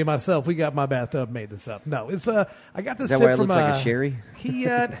Distilling Company, myself. We got my bathtub made this up. No, it's I got this. Is that tip why it from, looks like a sherry? He,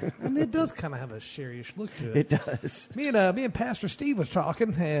 and it does kind of have a sherry-ish look to it. It does. Me and Pastor Steve was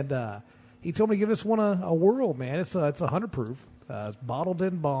talking, and he told me to give this one a whirl. Man, it's 100 proof. It's bottled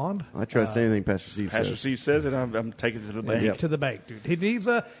in bond. I trust anything Pastor Steve Pastor says. Steve says it. I'm taking it to the bank. To the bank, dude. He needs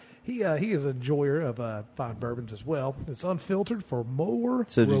a. he is a enjoyer of fine bourbons as well. It's unfiltered for more.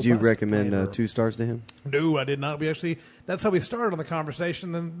 So did you robust recommend flavor. 2 stars to him? No, I did not. That's how we started on the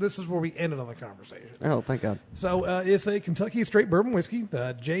conversation, and this is where we ended on the conversation. Oh, thank God. So it's a Kentucky straight bourbon whiskey,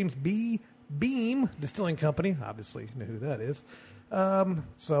 James B. Beam Distilling Company. Obviously, you know who that is.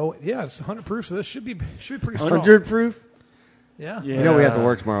 So yeah, it's 100 proof. So this should be pretty strong. 100 proof? Yeah. You know we have to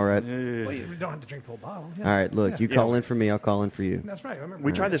work tomorrow, right? Well, you don't have to drink the whole bottle. Yeah. All right, look, you call in for me, I'll call in for you. That's right. I remember.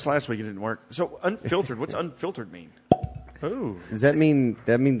 We tried this last week. It didn't work. So unfiltered. What's unfiltered mean? Oh, Does that mean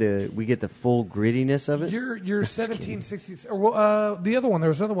we get the full grittiness of it? Your 1760s, or the other one. There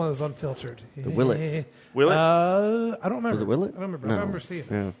was another one that was unfiltered. The Willet. Willet? I don't remember. Was it Willet? I don't remember. No. I remember seeing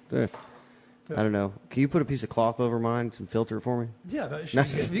it. Yeah. I don't know. Can you put a piece of cloth over mine and filter it for me? Yeah,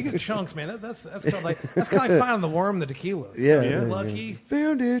 you get chunks, man. That's kind of like finding the worm, the tequila. So Yeah. you're Yeah. lucky.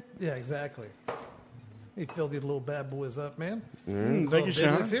 Found it. Yeah, exactly. You fill these little bad boys up, man. thank you,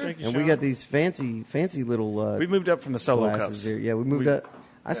 Sean. business here. Thank you, And Sean. we got these fancy little We moved up from the solo glasses cups. here. Yeah, we moved up.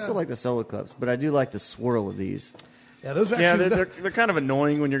 I still like the solo cups, but I do like the swirl of these. Yeah, those are Yeah, actually. they're kind of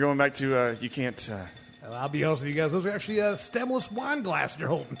annoying when you're going back to you can't. I'll be honest with you guys. Those are actually stemless wine glasses you're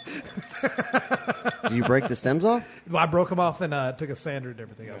holding. Do you break the stems off? Well, I broke them off and took a sander and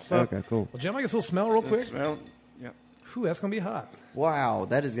everything else. So, Okay, cool. Well, Jim, I guess we'll smell real quick. Well, yeah. Whew, that's going to be hot. Wow,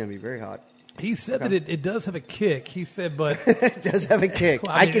 that is going to be very hot. He said that it does have a kick. He said, but It does have a kick.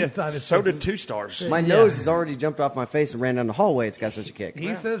 well, I mean, can. it's So did 2 stars. My nose has already jumped off my face and ran down the hallway. It's got such a kick.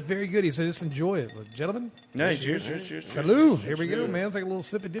 He says very good. He said just enjoy it, but gentlemen. Hey, cheers, cheers, cheers. Salud. Here we go, man. Take a little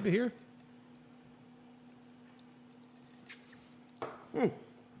sippy dippy here.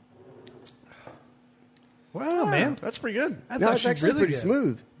 Wow, man. That's pretty good. That's No, it's actually really pretty good.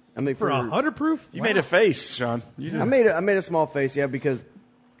 smooth. I mean, For 100 proof? You made a face, Sean. You did. I made a small face, yeah, because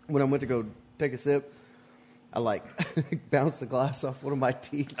when I went to go take a sip, I bounced the glass off one of my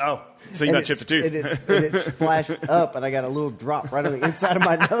teeth. Oh, so you And got chipped a tooth. And it splashed up, and I got a little drop right on the inside of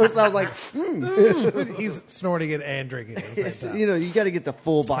my nose. And I was like, He's snorting it and drinking it at the same time. you got to get the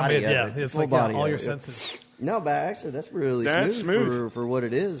full body of it. it's full like body all of your it. senses. No, but actually, that's really That's smooth, smooth. For what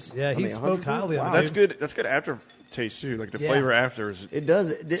it is. Yeah, I he mean, spoke 100 highly of wow. it. That's good. That's good aftertaste too. Like the Yeah. flavor after is. It does.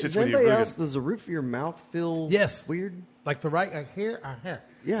 Sits Does with you anybody really else? good. Does the roof of your mouth feel Yes. weird? Like the right, here.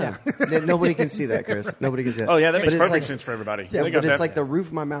 Yeah. Nobody can see that, Chris. Nobody can see that. Oh yeah, that But makes it's perfect like- sense for everybody. Yeah, They got but it's that. like the roof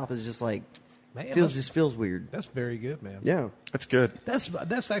of my mouth is just like Man, feels weird. that's very good, man. Yeah. That's good.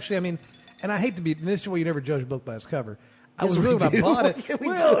 That's actually, I mean, and I hate to be, this is why you never judge a book by its cover. I Yes, was we really, when I do. bought it. Yeah, we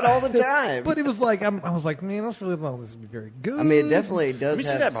do it all the time. But it was like, I was like, man, that's really, this would be very good. I mean, it definitely does Let me see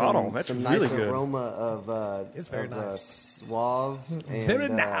have that some, bottle. That's some really nice good. aroma of It's very nice. Suave and Very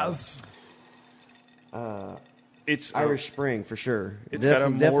nice. It's Irish Spring for sure. It's got a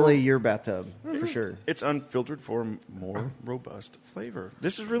more- Definitely your bathtub for sure. It's unfiltered for a more robust flavor.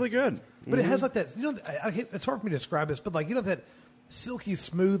 This is really good. But it has like that, you know, it's hard for me to describe this, but like, you know, that silky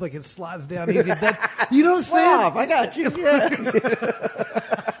smooth, like it slides down easy. That, you know what I'm Suave, saying? I got you. Yeah.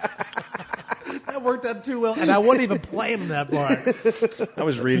 That worked out too well, and I wasn't even playing that part. I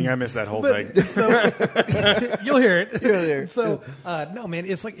was reading. I missed that whole But, thing. so you'll hear it. You'll hear it. So no, man,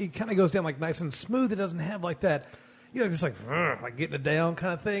 it's like it kind of goes down like nice and smooth. It doesn't have like that, you know, just like getting it down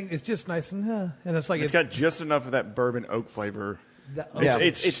kind of thing. It's just nice and it's like It's got just enough of that bourbon oak flavor. Yeah.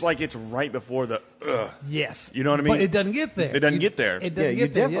 It's like it's right before the. yes, You know what I mean? But it doesn't get there. It doesn't get there. It Yeah, doesn't you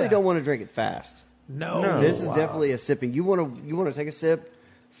get there, definitely yeah. don't want to drink it fast. No, This is definitely a sipping. You want to take a sip,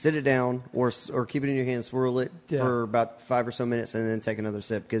 sit it down, or keep it in your hand, swirl it Yeah. for about 5 or so minutes, and then take another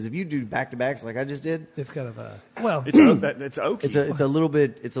sip. Because if you do back to backs like I just did, It's kind of well. It's oaky. it's a little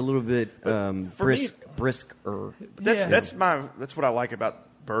bit for me- brisker. That's what I like about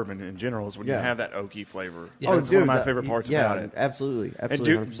bourbon in general is when you Yeah. have that oaky flavor. Yeah. That's one of my favorite parts yeah, about it. Absolutely, And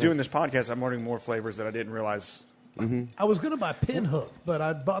absolutely. 100%. doing this podcast, I'm learning more flavors that I didn't realize. I was going to buy Pinhook, but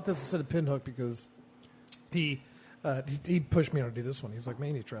I bought this instead of Pinhook because he pushed me on to do this one. He's like, man,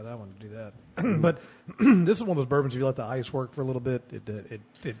 you need to try that one to do that. But this is one of those bourbons. If you let the ice work for a little bit, it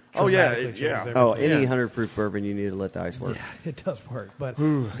Oh, yeah, dramatically it- changes yeah. everything. Oh, any Yeah. 100 proof bourbon, you need to let the ice work. Yeah, it does work. But Yeah,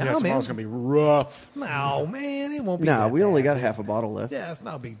 no, man, tomorrow's gonna be rough. no, man, it won't be. No, that we only bad, got dude. half a bottle left. Yeah, it's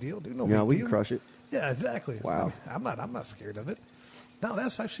not a big deal, dude. No, No, big we deal. can crush it. Yeah, exactly. Wow. I'm not scared of it. No,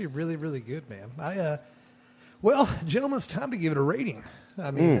 that's actually really, really good, man. Well, gentlemen, it's time to give it a rating.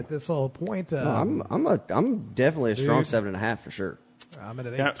 I mean, at this whole point, I'm definitely a strong Dude. 7.5 for sure. I'm at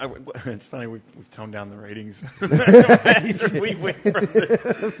an 8. Yeah, it's funny we've toned down the ratings. we went from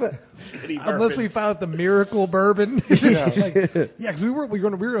the shitty Unless we bourbons. found the miracle bourbon, because we were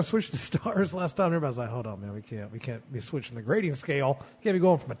going to switch to stars last time. Everybody's like, "Hold on, man, we can't be switching the grading scale. Can't be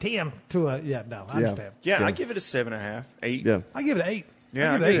going from a 10 to a no." I understand. Yeah, I give it a 7.5, 8. Yeah. I give it an 8.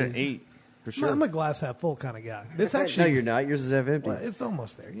 Yeah, I give get it an 8 for sure. I'm a glass half full kind of guy. This No, actually, you're not. Yours is half empty. well, it's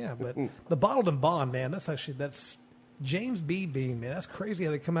almost there, yeah. But the bottled and bond, man, that's James B. Beam, man. That's crazy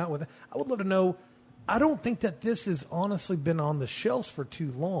how they come out with it. I would love to know. I don't think that this has honestly been on the shelves for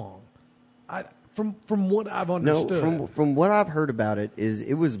too long. From what I've understood. No, from what I've heard about it, is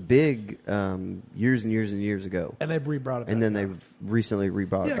it was big years and years and years ago, and they've rebrought it back. and then now. they've recently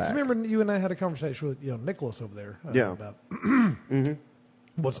rebrought Yeah, it back. because remember you and I had a conversation with Nicholas over there Yeah. about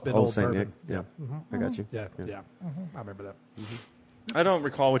what's been Old old Saint bourbon. Nick. Yeah, I got you. Yeah. I remember that. I don't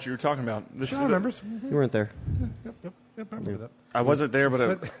recall what you were talking about. This Sean is remembers. You weren't there. Yep, I remember that. I wasn't there,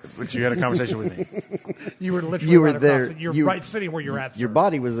 but you had a conversation with me. You were literally You were right across there. You're You- right sitting where you're at. Your sir.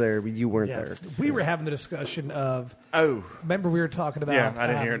 body was there, but you weren't Yeah. there. We were having the discussion of. Oh, Remember we were talking about. Yeah, I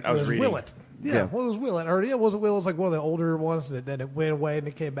didn't hear it. I was reading. Willet. Yeah, well, it was Willet. Or yeah, was it Willet? It was like one of the older ones. That then it went away and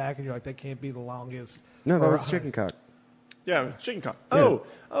it came back, and you're like, that can't be the longest. No, that Or- was chicken cock. yeah, chicken cock.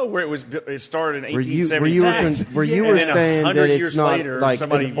 Oh, where it started in Where you 1876. were Yeah. were And then saying 100 that it's years not later, like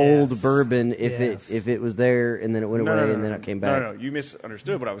somebody- an old Yes. bourbon if Yes. it was there and then it went away and then it came back. No, you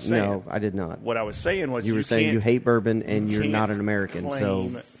misunderstood what I was saying. No, I did not. What I was saying was You were saying you can't- hate bourbon and you're can't not an American, so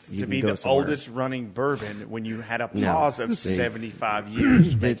claim you to can be go the somewhere. oldest running bourbon when you had a No. pause of See. 75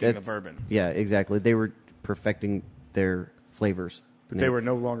 years making the That's- bourbon. Yeah, exactly. They were perfecting their flavors. But they were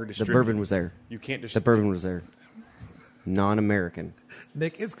no longer The distributed. bourbon was there. You can't The distribute. bourbon was there. Non-American.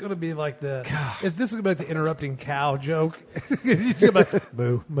 Nick, it's going to be like this is going to be like the interrupting cow joke. It's gonna be like,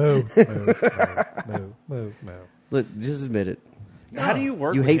 moo, moo, moo, moo, moo, moo, moo. Look, just admit it. How do you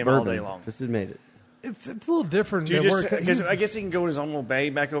work You with hate him all bourbon. day long? Just admit it. It's a little different. Do you at just, work. because He's- I guess he can go in his own little bay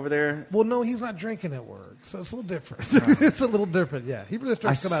back over there. well, no, he's not drinking at work, so it's a little different. It's a little different. Yeah, he really I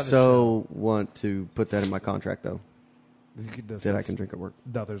starts to come out of so want to put that in my contract, though, the show. that I can drink at work.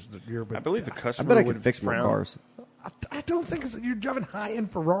 No, there's you're. I believe the I customer bet I would can fix my frown. cars. I don't think you're driving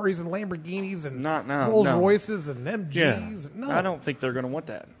high-end Ferraris and Lamborghinis and Not now, Rolls no. Royces and MGs. Yeah, No, I don't think they're going to want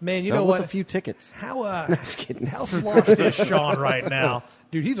that. Man, you So know what's what? a few tickets? How just kidding. how sloshed is Sean right now?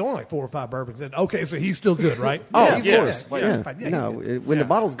 Dude, he's only like 4 or 5 bourbons. And, okay, so he's still good, right? Oh, he's of course. good. Yeah. Fine. Yeah, No, he's good. when the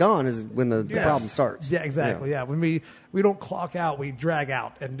bottle's gone is when the problem starts. Yeah, exactly. Yeah, when we don't clock out, we drag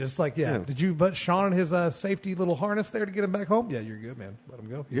out, and just like Yeah. Did you put Sean in his safety little harness there to get him back home? Yeah, you're good, man. Let him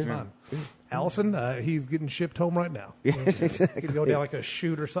go. He's fine. Allison, he's getting shipped home right now. Yeah, He exactly. could go down like a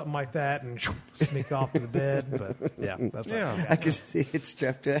chute or something like that and sneak off to the bed. But yeah, that's right. Yeah. I can see it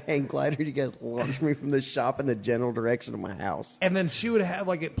strapped to a hang glider. You guys launch me from the shop in the general direction of my house. And then she would have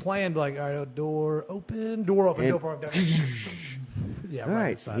like it planned, like, all right, door open, door open. Yeah, All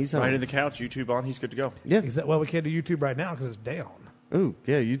right, inside. he's home. Right in the couch, YouTube on, he's good to go. Yeah. Is that well? We can't do YouTube right now because it's down. Ooh,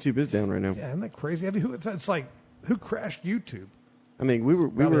 yeah. YouTube is down right now. Yeah, isn't that crazy? I mean, it's like who crashed YouTube? I mean, we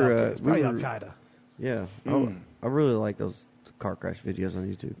Probably were Al-Qaeda. Probably Al Qaeda. Yeah. I really like those car crash videos on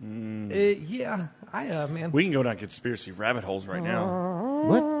YouTube. Yeah, man. We can go down conspiracy rabbit holes right now.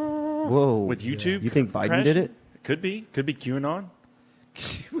 What? Whoa. With YouTube? You think Biden crash? did it? Could be. Could be QAnon.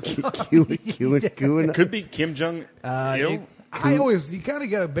 QAnon. Could be Kim Jong Il. You kind of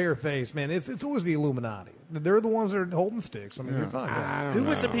got a bare face, man. It's always the Illuminati. They're the ones that are holding sticks. I mean, they're fine. Yeah. Who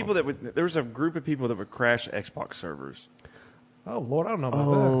was the people that would? There was a group of people that would crash Xbox servers. Oh Lord, I don't know about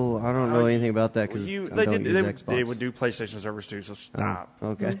Oh, I don't know anything about that because They don't did. use They, Xbox. they would do PlayStation servers too. So stop.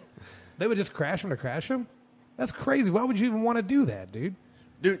 Okay. that. They would just crash them to crash them. That's crazy. Why would you even want to do that, dude?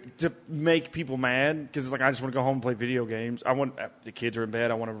 Dude, to make people mad because it's like I just want to go home and play video games. I want the kids are in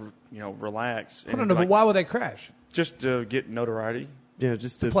bed. I want to relax. I don't know, but why would they crash? Just to get notoriety. Yeah,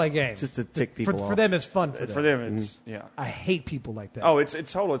 just to Play games. just to tick people off. For them, it's fun. For For them, it's yeah. I hate people like that. Oh, it's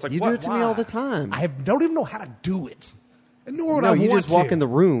total. It's like You what? do it to me Why? all the time. I don't even know how to do it. Nor would no, I you want just walk to. in the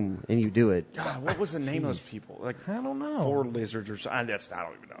room and you do it. God, what was the name of those people? Like I don't know. Four lizards or something. That's I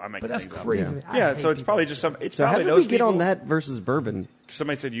don't even know. I'm making But that's things up. crazy. Yeah. I Yeah, hate so it's people probably like just that. some. It's So how probably did those we get people. on that versus bourbon?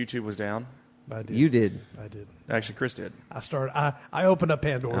 Somebody said YouTube was down. I did. You did. I did. Actually, Chris did. I opened up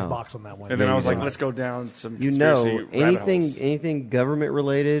Pandora's Oh. box on that one. And then I was you like, did. let's go down some You conspiracy know, rabbit holes. anything government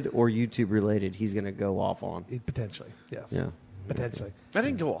related or YouTube related, he's going to go off on. Potentially, yes. Yeah. Potentially. That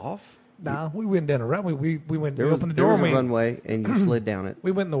didn't go off. Nah, we went down around. We went. There we was, opened the there door. was And a we runway, and you slid down it. we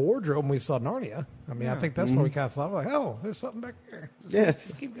went in the wardrobe and we saw Narnia. I mean, I think that's where we kind of saw. We're like, oh, there's something back there.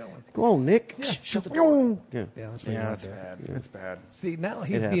 Just keep going. Go on, Nick. Yeah. Shut the door. Yeah. Yeah, that's what Yeah, you that's want to do. bad. That's bad. See, now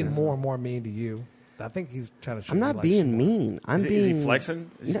he's It being happens. more and more mean to you. I think he's trying to show I'm you not like being shit. mean. I'm Is being. he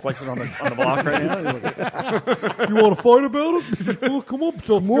flexing? Is he flexing on the block right now? He's like, You want to fight about it? Oh, come on, tough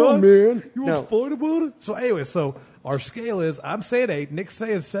Come on, man. You No. want to fight about it? So anyway, so our scale is I'm saying 8. Nick's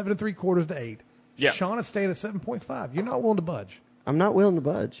saying 7 3/4 to 8. Yeah. Sean is staying at 7.5. You're not willing to budge. I'm not willing to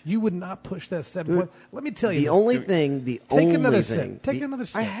budge. You would not push that 7 point. Let me tell you. The only thing. Take another sip. Take another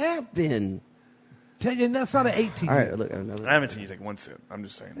sip. I have been. Tell you, and that's not an 18. All right, look. Another. I haven't seen you take one sip. I'm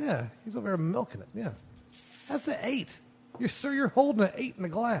just saying. Yeah, he's over there milking it. Yeah, that's an 8. You're holding an 8 in the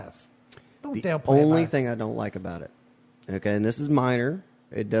glass. Don't The downplay only it. thing I don't like about it, okay, and this is minor.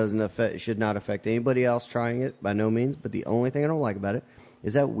 It doesn't affect. It should not affect anybody else trying it by no means. But the only thing I don't like about it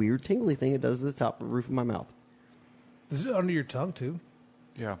is that weird tingly thing it does to the top of the roof of my mouth. Is it under your tongue too?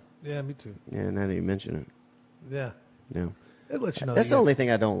 Yeah. Yeah, me too. Yeah, and I didn't mention it. Yeah, No. it lets you know. That's that the you only thing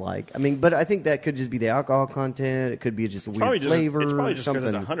I don't like. I mean, but I think that could just be the alcohol content. It could be just a weird flavor. It's probably just because something.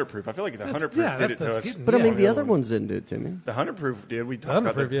 it's 100 proof. I feel like the That's- 100 proof yeah, did it to that's us. getting- But I yeah, mean, the the other other ones didn't do it to me. The 100 proof did. We The talked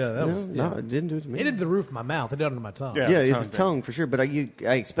about 100 that. yeah, that No, was. no, it didn't do it to me. It did the roof of my mouth. It did under my tongue. Yeah. Yeah, the it's tongue the thing. tongue for sure. But I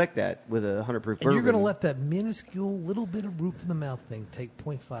expect that with a 100 proof And bourbon. you're going to let that minuscule little bit of roof of the mouth thing take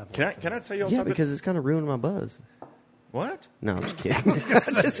 0.5. Can I tell you all Yeah, something? because it's kind of ruined my buzz. What? No, I'm just kidding. I'm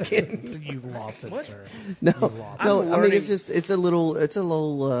just kidding. You've lost it, sir. No, You've lost no. I'm I mean, learning- it's a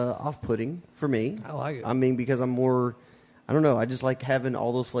little off-putting for me. I like it. I mean, because I'm more. I don't know. I just like having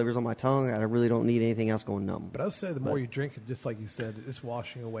all those flavors on my tongue. I really don't need anything else going numb. But I would say the more you drink it, just like you said, it's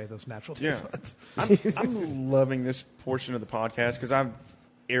washing away those natural Yeah. taste buds. I'm loving this portion of the podcast because I've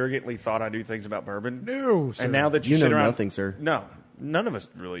arrogantly thought I knew things about bourbon. No, sir. And now that you, You sit know around, nothing, sir. No, none of us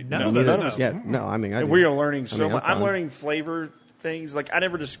really. None know. of us None know. of us. Yeah, no. I mean, I And do. we are learning so I mean, much. I'm fine. learning flavor things. Like I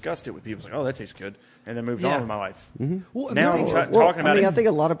never discussed it with people. It's like, oh, that tastes good, and then moved Yeah. on with my life. Well, Now another- I'm talking about I mean, it. I think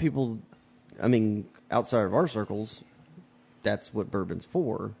a lot of people. I mean, outside of our circles, that's what bourbon's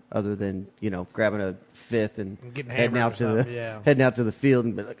for. Other than grabbing a fifth and Getting heading hammered out or to something, yeah. heading out to the field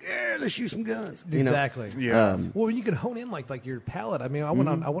and be like, yeah, let's shoot some guns. You know? Exactly. Yeah. Well, you can hone in like your palate. I mean, I went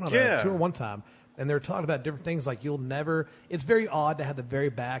on Yeah. a tour one time, and they were talking about different things. Like you'll never. It's very odd to have the very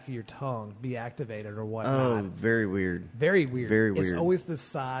back of your tongue be activated or whatnot. Oh, very weird. Very weird. Very It's weird. always the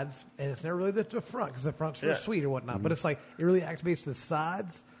sides, and it's never really the front because the front's real Yeah. sweet or whatnot. But it's like it really activates the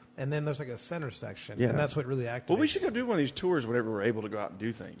sides, and then there's like a center section, Yeah. and that's what really activates. Well, we should go do one of these tours whenever we're able to go out and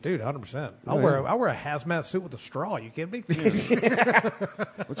do things. Dude, 100%. I'll yeah. wear a hazmat suit with a straw. You kidding me?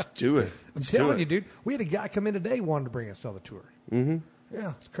 Let's do it. I'm Let's do telling it. you, dude. We had a guy come in today who wanted to bring us on the tour. Mm-hmm.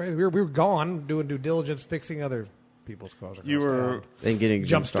 Yeah, it's crazy. We were gone doing due diligence, fixing other people's cars. across You were. town. And getting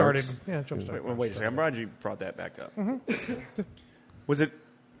jump started. starts. Yeah, jump started. Wait a second. I'm glad you brought that back up. Was it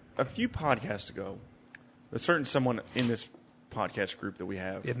a few podcasts ago? A certain someone in this podcast group that we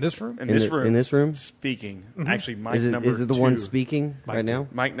have In this room? in In this the- room, in this room? speaking. Actually, Mike Is it number the 2. one speaking Mike right two. now?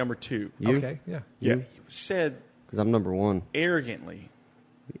 Mike number 2. You? Okay, yeah. Yeah, You? he said Because I'm number one. arrogantly.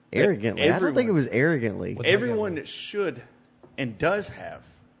 Arrogantly. I don't think it was arrogantly. What- Everyone should and does have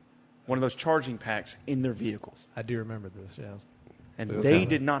one of those charging packs in their vehicles. I do remember this, yeah. And Okay. they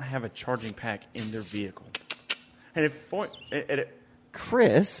did not have a charging pack in their vehicle. And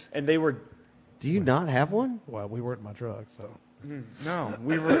Chris, and they were do you not have one? Well, we weren't in my truck, so. no,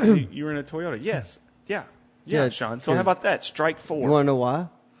 we were you were in a Toyota. Yes. Yeah. Yeah, Yeah, Sean. So how 'cause- about that? Strike 4. You want to know why?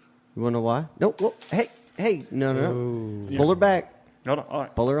 You want to know why? No. Well, hey, no. Pull her back. Hold on. All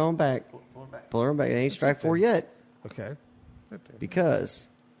right. Pull her on back. Pull her on back. It ain't strike 4 yet Okay. because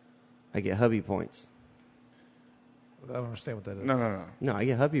I get hubby points. I don't understand what that is. No. No, I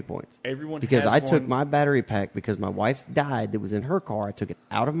get hubby points. Everyone because has I took one. my battery pack because my wife's died that was in her car. I took it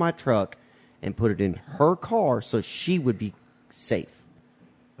out of my truck and put it in her car so she would be safe.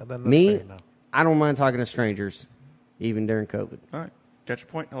 And then that's Me, fair enough. I don't mind talking to strangers, even during COVID. All right. Got your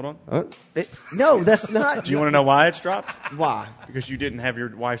point. Hold on. No, that's not. Do you want to know why it's dropped? why? Because you didn't have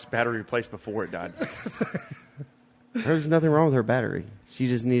your wife's battery replaced before it died. There's nothing wrong with her battery. She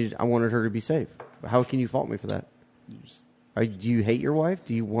just needed. I wanted her to be safe. How can you fault me for that? Do you hate your wife?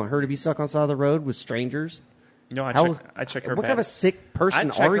 Do you want her to be stuck on the side of the road with strangers? No, I How- check her What battery. kind of sick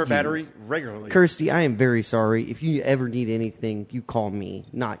person I check are her you? battery regularly. Kirsty, I am very sorry. If you ever need anything, you call me,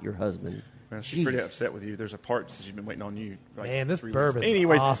 not your husband. Man, she's pretty Jeez. upset with you. There's a part that she's been waiting on you. Like Man, this 3 weeks. bourbon's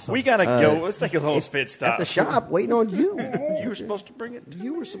Anyways, awesome. we gotta go. Let's take a little spit stop. At the shop, waiting on you. You were supposed to bring it.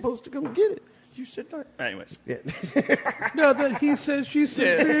 You were supposed to come get it. You said that. Anyways, No, that he says, she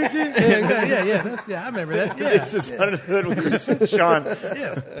says. Yeah, I remember that. Yeah. this is Under the Hood with Chris and Sean.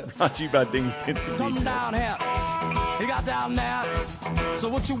 Yes. Brought to you by Dings Tints and Come Details. down here. You got down there. So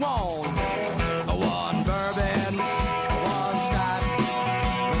what you want? One bourbon, one scotch,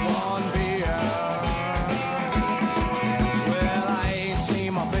 one beer. Well, I ain't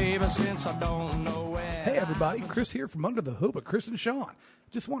seen my baby since I don't know where. Hey, everybody. Chris here from Under the Hood with Chris and Sean.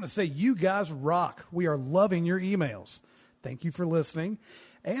 Just want to say you guys rock. We are loving your emails. Thank you for listening.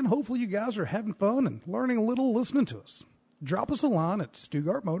 And hopefully you guys are having fun and learning a little listening to us. drop us a line at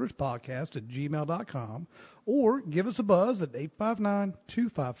StugartMotorsPodcast@gmail.com or give us a buzz at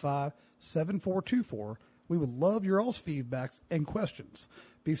 859-255-7424. We would love your all's feedbacks and questions.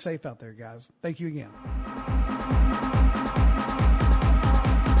 Be safe out there, guys. Thank you again.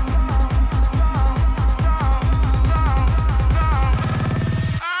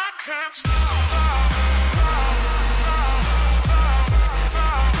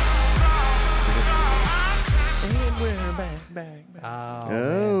 Oh.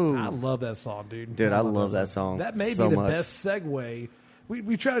 Man. I love that song, dude. Dude, I love that song That may so be the much. best segue.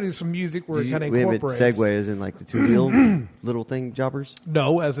 We try to do some music where it kind of Wait a minute, incorporates. segue is in like the two-wheel little thing jobbers?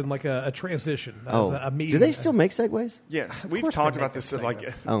 No, as in like a transition. As Oh. a meeting. Do they still make segways? Yes, Of we've course talked they about make this the at like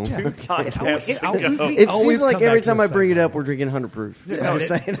segments. Oh. two podcasts It- ago. we- It always seems like come every back to time the I bring it Segway. up, we're drinking 100 proof. You know what I'm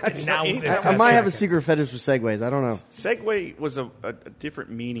saying? Now, I might have a secret fetish for segways. I don't know. Segway was a different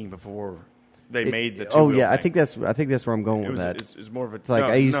meaning before they made the two. Oh yeah, I think that's where I'm going it with was. that. It's more of a. It's like no,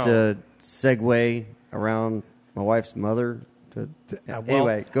 I used no. to segue around my wife's mother. Well,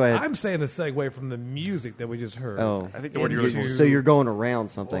 Anyway, go ahead. I'm saying a segue from the music that we just heard. Oh. I think the word you're looking for. So you're going around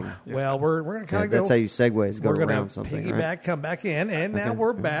something. Well, we're going to kind Yeah, of go. that's how you segue is go We're around going to something. piggyback, Right? come back in, and now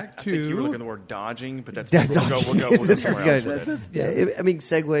we're back I think you were looking at to. the word dodging, but that's Yeah, we'll go somewhere else with it. Yeah, I mean,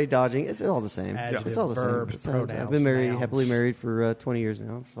 segue, dodging, it's all the same. Adjective, It's all the verbs, same. It's all the same. I've pronouns, been nouns. happily married for 20 years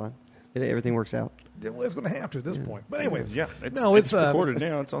now. It's fine. Everything works out. Well, it's going to have to at this point. But anyways, Yeah, it's recorded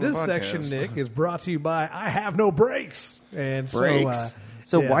now. It's on this the podcast. section, Nick, is brought to you by I Have No Brakes. And Brakes.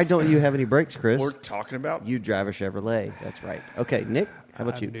 So, So why don't you have any brakes, Chris? We're talking about. You drive a Chevrolet. That's right. Okay, Nick, how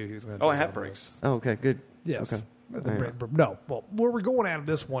about I you? knew he was gonna Oh, I do have that. brakes. Oh, okay, good. Yes. Okay. No. Well, where we're going out of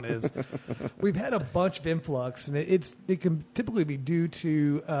this one is we've had a bunch of influx, and it can typically be due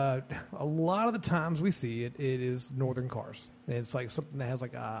to a lot of the times we see it is northern cars. And it's like something that has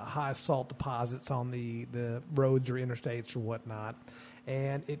like high salt deposits on the roads or interstates or whatnot,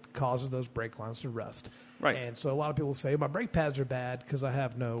 and it causes those brake lines to rust. Right. And so a lot of people say my brake pads are bad because I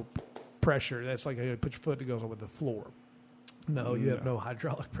have no pressure. That's like you put your foot that goes on with the floor. No, you have no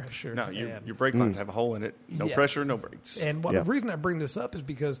hydraulic pressure. No, And- your brake lines have a hole in it. No Yes. pressure, no brakes. And Yeah. the reason I bring this up is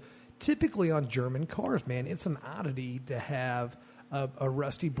because typically on German cars, man, it's an oddity to have a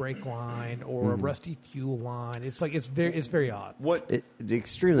rusty brake line or a rusty fuel line. It's like it's very odd. It's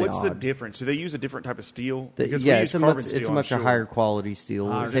extremely What's odd. the difference? Do they use a different type of steel? The- Because yeah, we it's use a carbon much, steel. it's a I'm much sure. higher quality steel.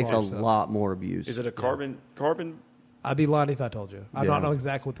 Higher It takes a quality steel. lot more abuse. Is it a carbon? I'd be lying if I told you. I Yeah. don't know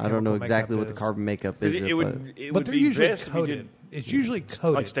exactly what the I don't know chemical exactly makeup what the is. carbon makeup Because is. it would But they're be usually best if you coated. did It's usually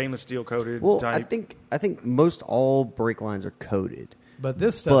coated. like stainless steel coated. well, type. I think most all brake lines are coated. But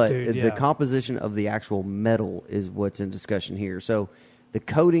this stuff, But dude, the yeah. composition of the actual metal is what's in discussion here. So the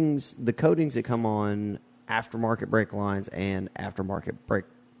coatings that come on aftermarket brake lines and aftermarket brake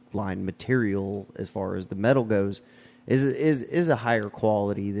line material, as far as the metal goes, is a higher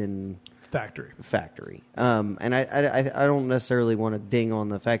quality than factory. And I don't necessarily want to ding on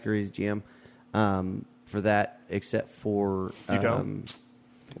the factories, Jim, for that, except for You don't?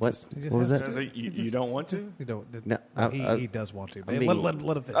 What was that? So you don't want to? You don't. No, he does want to. I mean- let him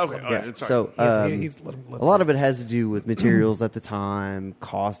finish. Okay, all right. Yeah. Sorry. So let him a lot of it has to do with materials at the time,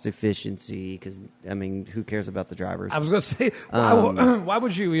 cost efficiency. Because I mean, who cares about the drivers? I was going to say, why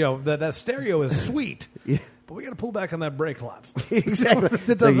would you? You know, that stereo is sweet, but we got to pull back on that brake lines. Exactly. That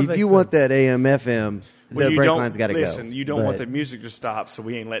So doesn't if make you sense. want that AM FM, Well, the you brake don't- line's got to go. Listen, you don't want the But- music to stop, so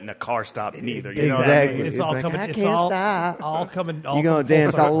we ain't letting the car stop neither. You know what I Exactly. mean? It's It's all like, coming. I It's can't all, stop. all coming. All You're going to coming full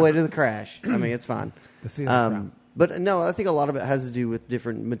dance all the circle. way to the crash. I mean, it's fine. The scene's crown. But no, I think a lot of it has to do with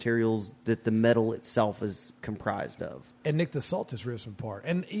different materials that the metal itself is comprised of. And Nick, the salt is risen apart.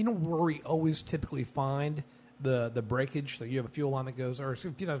 And you know where we always typically find the breakage? So you have a fuel line that goes, or if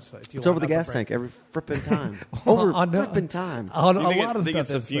you know, It's over the gas tank every fripping time. Over fripping time. On You a think lot of think stuff.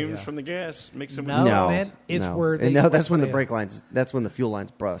 it's the is, fumes yeah. from the gas? Mix them No, with man. It's where they- And no, that's when the they- brake lines. That's when the fuel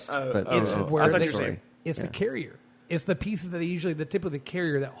lines burst. But oh, It's oh. where I thought they- you were saying- It's the carrier. It's the pieces that they usually the tip of the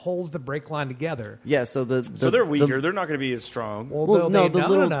carrier that holds the brake line together. yeah, so So they're weaker. They're not going to be as strong. Well, no,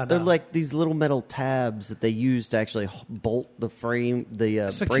 no. they're like these little metal tabs that they use to actually bolt the frame, the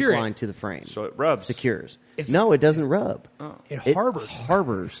brake Secure it. line to the frame. So it rubs. Secures. No, it doesn't rub. It harbors.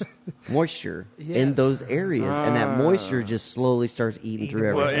 harbors moisture Yes. in those areas, and that moisture just slowly starts eating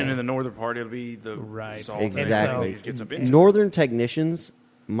through Well, everything. and in the northern part, it'll be the Right. salt. Exactly. It gets up into. Northern technicians,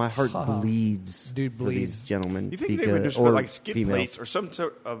 my heart bleeds. Dude, for bleeds. these gentlemen. You think they would just or put like skid females. plates or some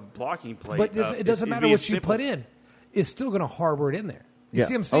sort of blocking plate? But it doesn't it'd matter be what a you simple- put in. It's still going to harbor it in there. You Yeah.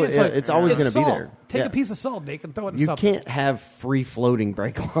 see what I'm saying? Oh, yeah, it's always gonna be salt. there. Take Yeah. a piece of salt, Nick, and throw it in You something. can't have free floating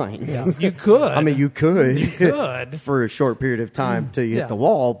brake lines. Yeah, you could. I mean, you could. You could. for a short period of time till you Yeah. hit the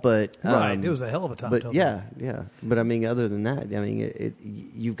wall, but Right, it was a hell of a time But till yeah, yeah. But I mean, other than that, I mean,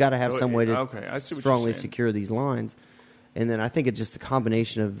 you've got to have So some way to okay, I see what you're strongly saying. secure these lines. And then I think it's just a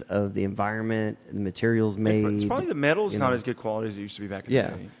combination of the environment, the materials made. It's probably the metal's you not know. as good quality as it used to be back in Yeah.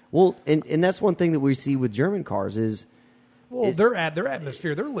 the day. Well, and that's one thing that we see with German cars is Well, their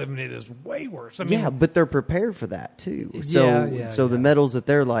atmosphere, they're living in is way worse. I mean, yeah, but they're prepared for that too. Yeah, So the yeah. metals that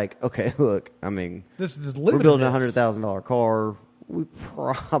they're like, okay, look, I mean, this is we're living building in a this. $100,000 car. We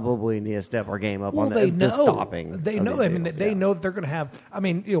probably need to step our game up Well, on they the know. stopping. They of know. these I mean, vehicles, they yeah. know that they're going to have. I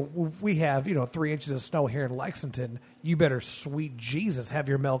mean, we have 3 inches of snow here in Lexington. You better, sweet Jesus, have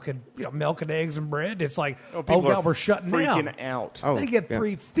your milk and eggs and bread. It's like, oh people God, are we're shutting freaking down. out. Oh, They get yeah.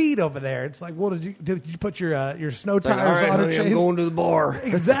 3 feet over there. It's like, well, did you put your snow Like, tires all right, on? honey, and I'm going to the bar.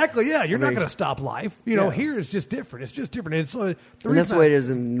 Exactly. Yeah, you're not mean, going to stop life. yeah. Here it's just different. It's just different. And so And that's the way it is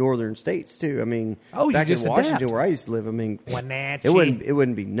in northern states too. I mean, Oh, you back in just Washington adapt. where I used to live, I mean, Wenatchee. it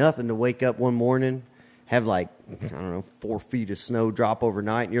wouldn't be nothing to wake up one morning, have like I don't know 4 feet of snow drop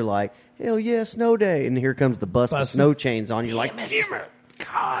overnight, and you're like, hell yeah, snow day, and here comes the bus with Bus. snow chains on. You're like, damn it,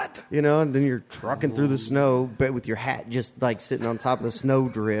 God. and then you're trucking through the snow, but with your hat just like sitting on top of the snow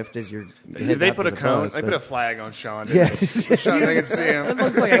drift as you're. They put a cone. They put a flag on Sean. Yeah. Sean, I can see It him.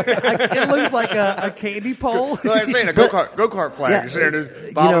 looks like it looks like a candy pole. No, I'm saying a go kart flag. Yeah, You're sitting there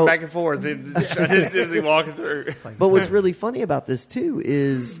just bobbing know- back and forth. Just as he walking through. But what's really funny about this too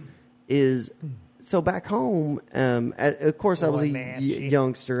is so back home. Of course, I was a Wenatchee.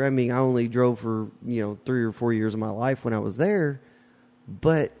 youngster. I mean, I only drove for 3 or 4 years of my life when I was there,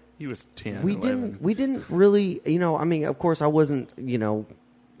 but He was 10. we 11. didn't really. I mean, of course, I wasn't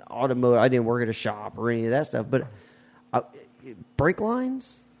automotive. I didn't work at a shop or any of that stuff. But brake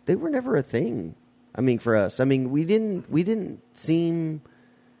lines, they were never a thing. I mean, for us, I mean, we didn't seem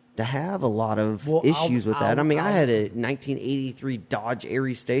to have a lot of Well, issues with that. I mean, I I'll- had a 1983 Dodge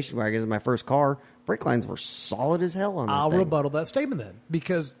Aries station wagon as my first car. Brake lines were solid as hell on that I'll thing. rebuttal that statement then,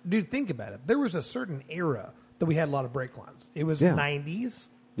 because dude, think about it. There was a certain era that we had a lot of brake lines. It was Yeah. 90s.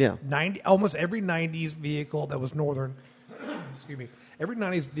 Yeah. 90. Almost every 90s vehicle that was northern. Excuse me. Every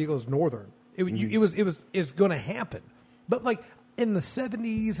 90s vehicle is northern. It's going to happen. But like in the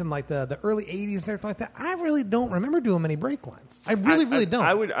 70s and like the early 80s and everything like that, I really don't remember doing many brake lines. I really don't.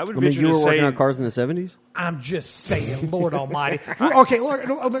 I would I mean, venture you to were working say on cars in the 70s? I'm just saying, Lord Almighty. Okay, Lord,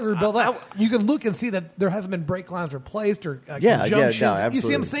 I'll make rebuild that. You can look and see that there hasn't been brake lines replaced or Yeah, conjunctions. no, You see what I'm absolutely.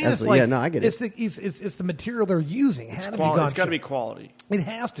 saying? Absolutely. It's like Yeah, no, I get it. It's the material they're using. It had to be gone. it's got to be quality. It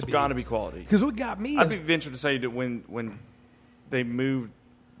has to be. It's got to be quality. Because what got me I'd is be ventured to say that when they moved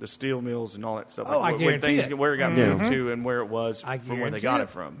the steel mills and all that stuff, Oh, I when guarantee things it. where it got moved to and where it was I from where they guarantee got it. it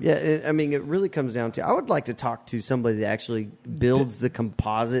from. Yeah, I mean, it really comes down to. I would like to talk to somebody that actually builds the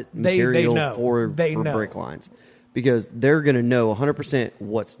composite They material know. for They know. brake lines, because they're going to know 100%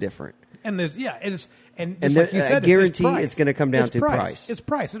 what's different. and there's it's And just there- like you I said, guarantee price. it's gonna come down It's to price. It's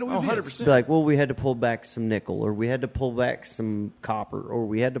price. It always is. 100%. Be like, well, we had to pull back some nickel, or we had to pull back some copper, or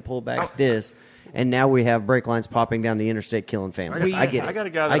we had to pull back this, and now we have brake lines popping down the interstate killing families. I get it. I got a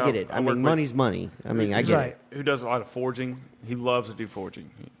guy that I get it. I I work mean, with. money's money. I mean, I get Right. it. Who does a lot of forging? He loves to do forging.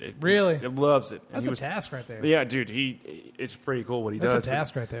 Really? He loves it. And That's he a was- task right there. Yeah, dude. It's pretty cool what he That's a does. but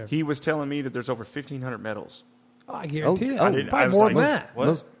task right there. He was telling me that there's over 1,500 metals. Oh, I guarantee it. Oh, I didn't- I Probably was more like, than that. what?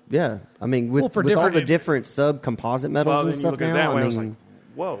 Those- yeah, I mean, with, Well, for with all different- the different sub composite metals Well, and then you stuff look at it now, that way. I I was mean, like,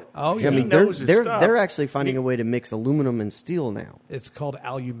 whoa. Oh, yeah, yeah. I mean, He they're knows his they're stuff. they're actually finding a way to mix aluminum and steel now. It's called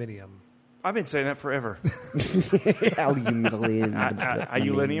aluminium. I've been saying that forever. Aluminium.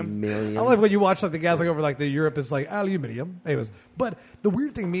 Aluminium? I like when you watch like the guys like over like the Europe is like aluminium. Anyways, but the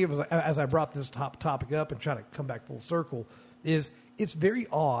weird thing to me was as I brought this topic up and trying to come back full circle is it's very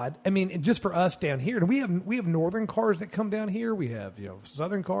odd. I mean, just for us down here, and we have northern cars that come down here. We have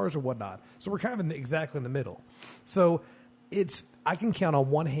southern cars or whatnot. So we're kind of exactly in the middle. So I can count on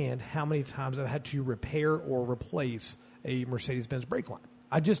one hand how many times I've had to repair or replace a Mercedes-Benz brake line.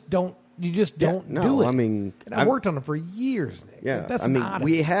 I just don't. You just don't no, do it. I mean, and I've worked on them for years, Nick. Yeah, That's I mean, not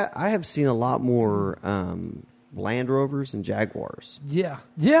I have seen a lot more Land Rovers and Jaguars. Yeah,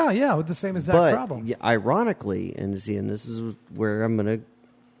 with the same exact But problem. yeah, ironically, and this is where I'm going to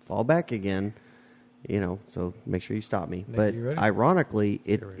fall back again. So make sure you stop me. Nick, but you ready? ironically,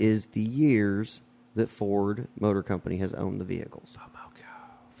 it Here we go. is the years that Ford Motor Company has owned the vehicles.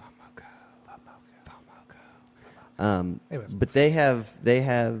 Anyways. But they have.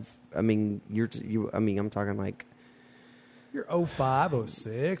 I mean, I'm talking like You're 05,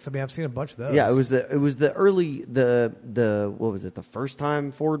 06. I mean, I've seen a bunch of those. Yeah, it was the early what was it? The first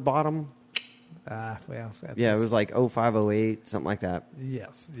time Ford bottom. Well, Yeah, it was like 05, 08, something like that.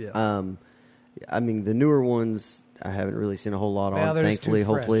 Yes. I mean, the newer ones I haven't really seen a whole lot Well, on. they're just Thankfully, too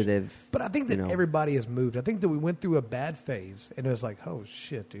fresh. hopefully they've. But I think that everybody has moved. I think that we went through a bad phase, and it was like, oh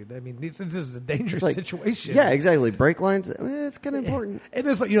shit, dude. I mean, this is a dangerous situation. Yeah, exactly. Brake lines, it's kind of important. And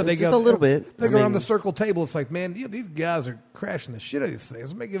it's like, you know, they Just go a little bit. They I go around mean- the circle table. It's like, man, these guys are crashing the shit out of these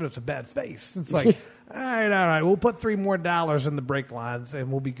things. They're giving us a bad face. It's like, all right, we'll put $3 more in the brake lines,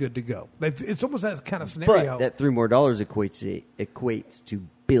 and we'll be good to go. It's almost that kind of scenario. But that $3 more equates to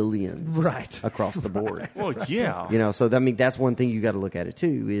billions, Right. across the board. Well, yeah. You know, so I mean, that's one thing you got to look at it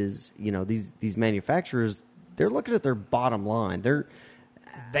too. Is, you know, these manufacturers, they're looking at their bottom line.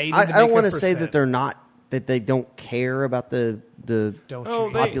 I don't want to say that they're not, that they don't care about the Don't Oh,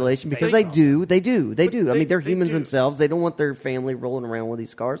 you? they- population, because they- they do. They do. I mean, they're they humans do. themselves. They don't want their family rolling around with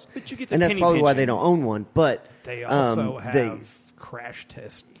these cars, But you get the and that's penny probably why pinching. they don't own one. But They also have they- crash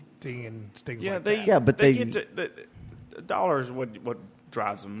testing and things Yeah, like they that. Yeah, but they- get to, the dollars what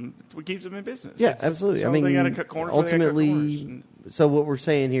drives them, what keeps them in business. Yeah, It's- absolutely. So I mean, they got to cut corners. so they gotta cut corners. ultimately, so what we're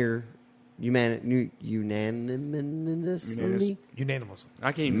saying here, unanimously. Unanimous.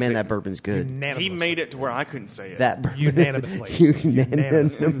 I can't even Man, say that bourbon's good. Unanimous. He made it to where I couldn't say it. That bourbon, Unanimously.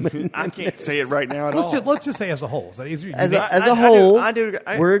 unanimously. I can't say it right now at all. Let's just say as a whole. Is that easier? As I- a I do- whole, I do-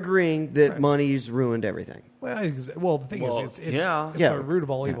 we're agreeing that money's ruined everything. well, the thing Well, is, it's yeah. the root of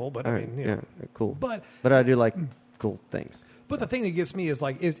all evil. But All I right, mean, you yeah, know. cool. But I do like cool things. But the thing that gets me is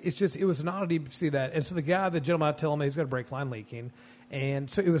like it was an oddity to see that. And so the gentleman, I tell him he's got a brake line leaking, and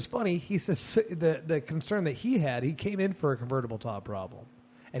so it was funny. He says the concern that he had, he came in for a convertible top problem,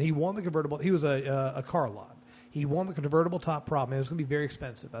 and he won the convertible. He was a car lot. He won the convertible top problem. It was going to be very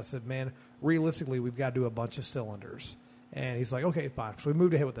expensive. I said, man, realistically, we've got to do a bunch of cylinders. And he's like, okay, fine. So we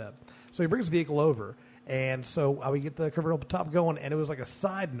moved ahead with that. So he brings the vehicle over, and so we get the convertible top going, and it was like a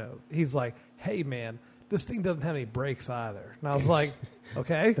side note. He's like, hey, man, this thing doesn't have any brakes either. And I was like,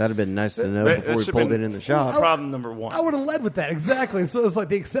 okay. That'd have been nice to know That before we should've pulled been it in the shop. Problem number one. I would have led with that, exactly. So it's like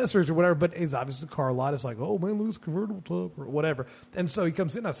the accessories or whatever, but it's obviously a car lot. It's like, oh, man, look, convertible top or whatever. And so he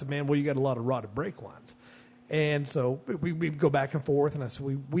comes in. I said, man, well, you got a lot of rotted brake lines. And so we go back and forth, and I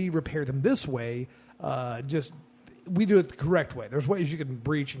said, we repair them this way, we do it the correct way. There's ways you can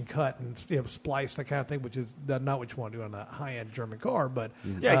breach and cut and splice, that kind of thing, which is not what you want to do on a high-end German car. But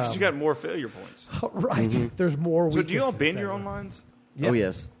Yeah, because you got more failure points. right, there's more. So do you all bend weaknesses your that own way. lines? Yeah. Oh,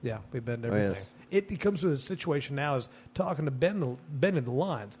 yes. Yeah, we bend Oh, everything. yes. It comes to a situation now is talking to bending the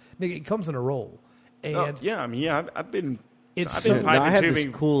lines. Nick, it comes in a roll, and Oh, yeah, I mean, yeah, I've been. It's I've so- been No, I piping have this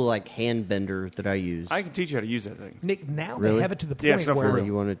tubing. cool like hand bender that I use. I can teach you how to use that thing. Nick, now Really? they have it to the Yeah, point it's not for where real.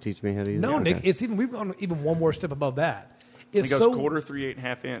 You want to teach me how to use it? no, Nick, Okay. it's even we've gone even one more step above that. It's It goes so quarter, 3/8,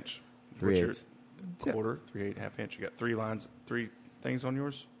 half inch. What's your 3/8. quarter, 3/8, half inch. You got 3 lines, 3 things on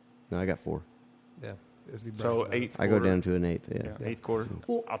yours. No, I got 4. yeah. As he So brings it up. 8th. I go down to an 1/8. Yeah. Yeah, 8th quarter.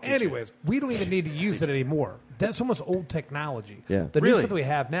 Well, I'll teach you. anyways, we don't even need to use it anymore. That's almost old technology. Yeah. The new Really? stuff that we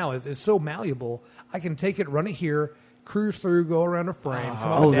have now is so malleable. I can take it, run it here, cruise through, go around a frame.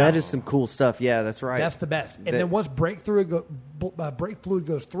 come up Oh, and down. that is some cool stuff. Yeah, that's right. That's the best. And That- then once brake fluid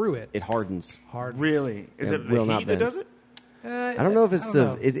goes through it, it hardens. hard. Really? Is It it will the not heat that bend. does it? I don't know if it's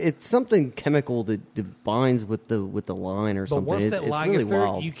know. it's something chemical that binds with the line or But something. once It's, that it's line really gets through,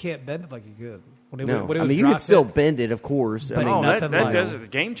 wild. you can't bend it like you could. When it, No, when it I was mean you dry can still fit, bend it, of course. But I mean, Oh, nothing that like does it. it. A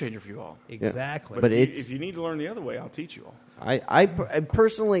game changer for you all. exactly. But if, it's- if you need to learn the other way, I'll teach you all. I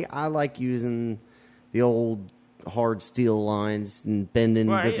personally I like using the old hard steel lines and bending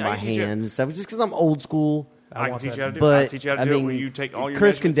Well, with I my can teach you- hand and stuff, just because I'm old school. I can want teach that. you how to do it. I'll But teach you how to I do it mean, when you take all your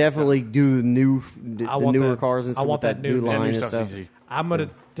Chris can measurements and stuff. definitely do I the want newer that- cars and I stuff want with that that new new- That line new and stuff's stuff. easy. I'm going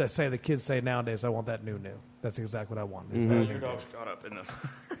to say the kids say nowadays, I want that new. That's exactly what I want. Is that Your new. dog's caught up in the.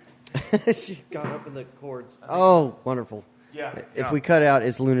 She got up in the cords. Oh, wonderful! Yeah. If yeah. we cut out,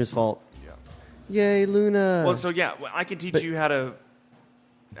 it's Luna's fault. Yeah. Yay, Luna! Well, so yeah, well, I can teach you how to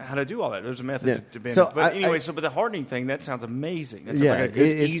do all that. There's a method Yeah. to bend. So it. But I- anyway, I- but the hardening thing, that sounds amazing. That sounds Yeah, like a good,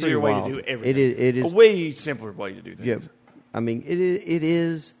 it's easier pretty way wild. to do everything. It is- a way simpler way to do things. Yeah, I mean it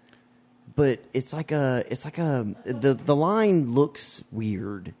is, but it's like the line looks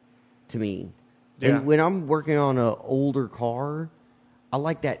weird to me. Yeah. And when I'm working on an older car, I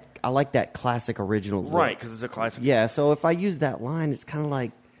like that classic original look. Right, because it's a classic. Yeah, so if I use that line, it's kind of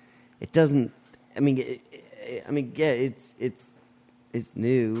like it doesn't. I mean, yeah, it's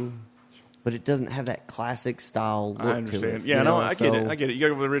new, but it doesn't have that classic style look I to understand. it. Yeah, you no, know, I get it. so- I get it. You got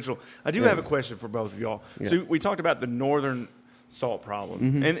to go with the original. I do Yeah. have a question for both of y'all. Yeah. So we talked about the northern salt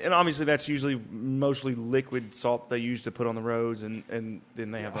problem. And obviously that's usually mostly liquid salt they use to put on the roads, and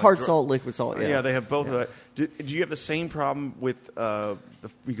then they have Hard salt, liquid salt. Yeah, they have both of that. Do you have the same problem with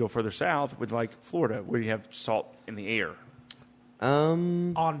we go further south with like Florida, where you have salt in the air?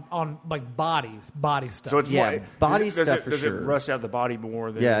 On like body stuff. So it's body does stuff for does sure. it rust out the body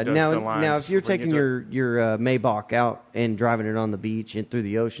more than Yeah. it does Now, the lines? now, if you're when you taking get to- your Maybach out and driving it on the beach and through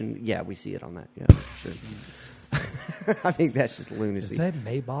the ocean, yeah, we see it on that. Yeah, sure. I think that's just Is lunacy. that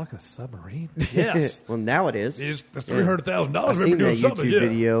Maybach a submarine? Yes. Well, now it is. That's Yeah. $300,000. I've seen that YouTube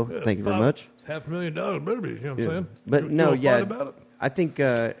video. Thank you very much. $500,000, maybe. You know what I'm saying? But You no, wanna yeah, fight about it? I think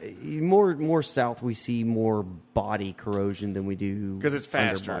more south we see more body corrosion than we do because it's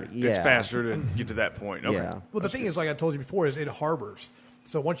faster. underbody. It's Yeah. faster to get to that point. Okay. Yeah. Well, the thing is, like I told you before, is it harbors.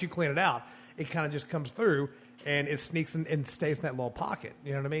 So once you clean it out, it kind of just comes through and it sneaks in and stays in that little pocket.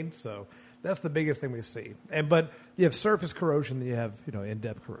 You know what I mean? So that's the biggest thing we see. But you have surface corrosion, then you have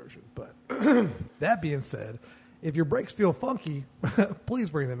in-depth corrosion. But that being said, if your brakes feel funky,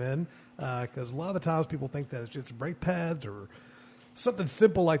 please bring them in because a lot of the times people think that it's just brake pads or something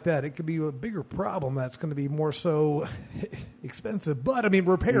simple like that. It could be a bigger problem that's going to be more so expensive, but I mean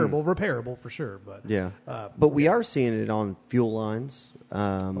repairable for sure. But Yeah, but we are seeing it on fuel lines,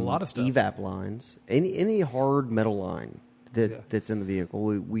 a lot of stuff. evap lines, any hard metal line that's in the vehicle.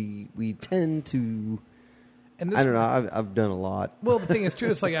 We tend to. and this, I don't know. I've done a lot. Well, the thing is too,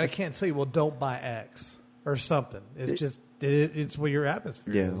 it's like I can't tell you, well, don't buy X or something. It's just it's where your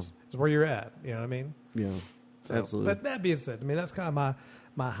atmosphere Yeah. is. It's where you're at. You know what I mean? Yeah, So, absolutely. But that being said, I mean that's kind of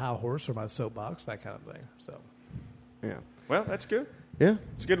my high horse or my soapbox, that kind of thing. So yeah, Well, that's good. yeah.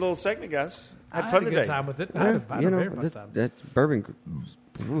 It's a good little segment, guys. I Had had fun a today. good time with it. I Yeah, had a very fun this- time. that bourbon.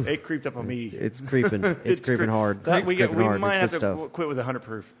 It creeped up on me. It's creeping. It's creeping hard. That It's we creeping hard. might It's have good to stuff. quit with 100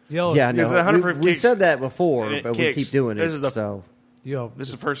 proof. Yo, Yeah, Because no, the 100 proof we kicks- said that before, and it but kicks. we keep doing This it. is the- So yo, This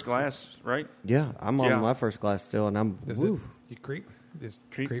is the first glass, right? yeah, I'm on Yeah. my first glass still, and I'm. is it, Woo. you creep? Is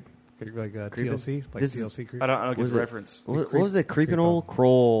Creep? creep? Like Creeping? TLC, like This is- TLC creep. I don't get Was the it- reference. What was it? Creeping oil?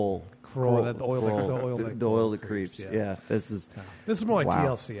 Kroll. Kroll, that- the oil that- Kroll. the oil The- that- the oil that creeps. yeah. Yeah, this is. This is more like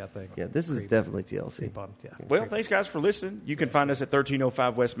Wow. TLC, I think. Yeah, this is Creep. definitely TLC. Creep on, yeah. Well, thanks, guys, for listening. You can find us at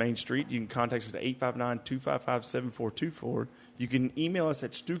 1305 West Main Street. You can contact us at 859-255-7424. You can email us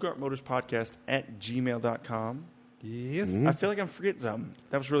at StuttgartMotorsPodcast@gmail.com. Yes. I feel like I'm forgetting something.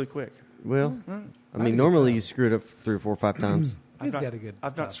 That was really quick. Well, I had a mean, good normally time. you screw it up 3 or 4 or 5 times. He's not, got a good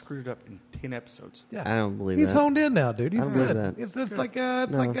I've not time. screwed it up in 10 episodes. Yeah. I don't believe He's that. honed in now, dude. He's I don't believe good. that. It's like No.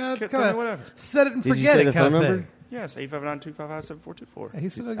 it's Tell kind me of whatever. set it and Did you forget say it the kind phone of number? thing. Yes, 859-255-7424. Yeah, he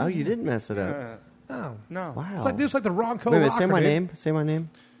said it Oh, again. you didn't mess it up. Oh. No. Wow. It's like dude, it's like the wrong Wait a minute, say rocker, my dude. name. Say my name.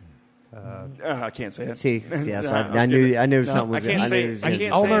 I can't say it. See, yeah, so No, I knew. kidding. I knew No, something was. I can't knew say- it was I gonna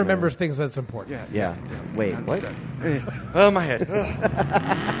can't be All say I it. remember is things that's important. Yeah. Yeah. Wait, what? Oh, my head.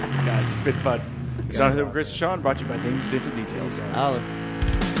 Guys, it's been fun. Son of Chris and Sean brought to you by Dings, Dents, and Details. Olive.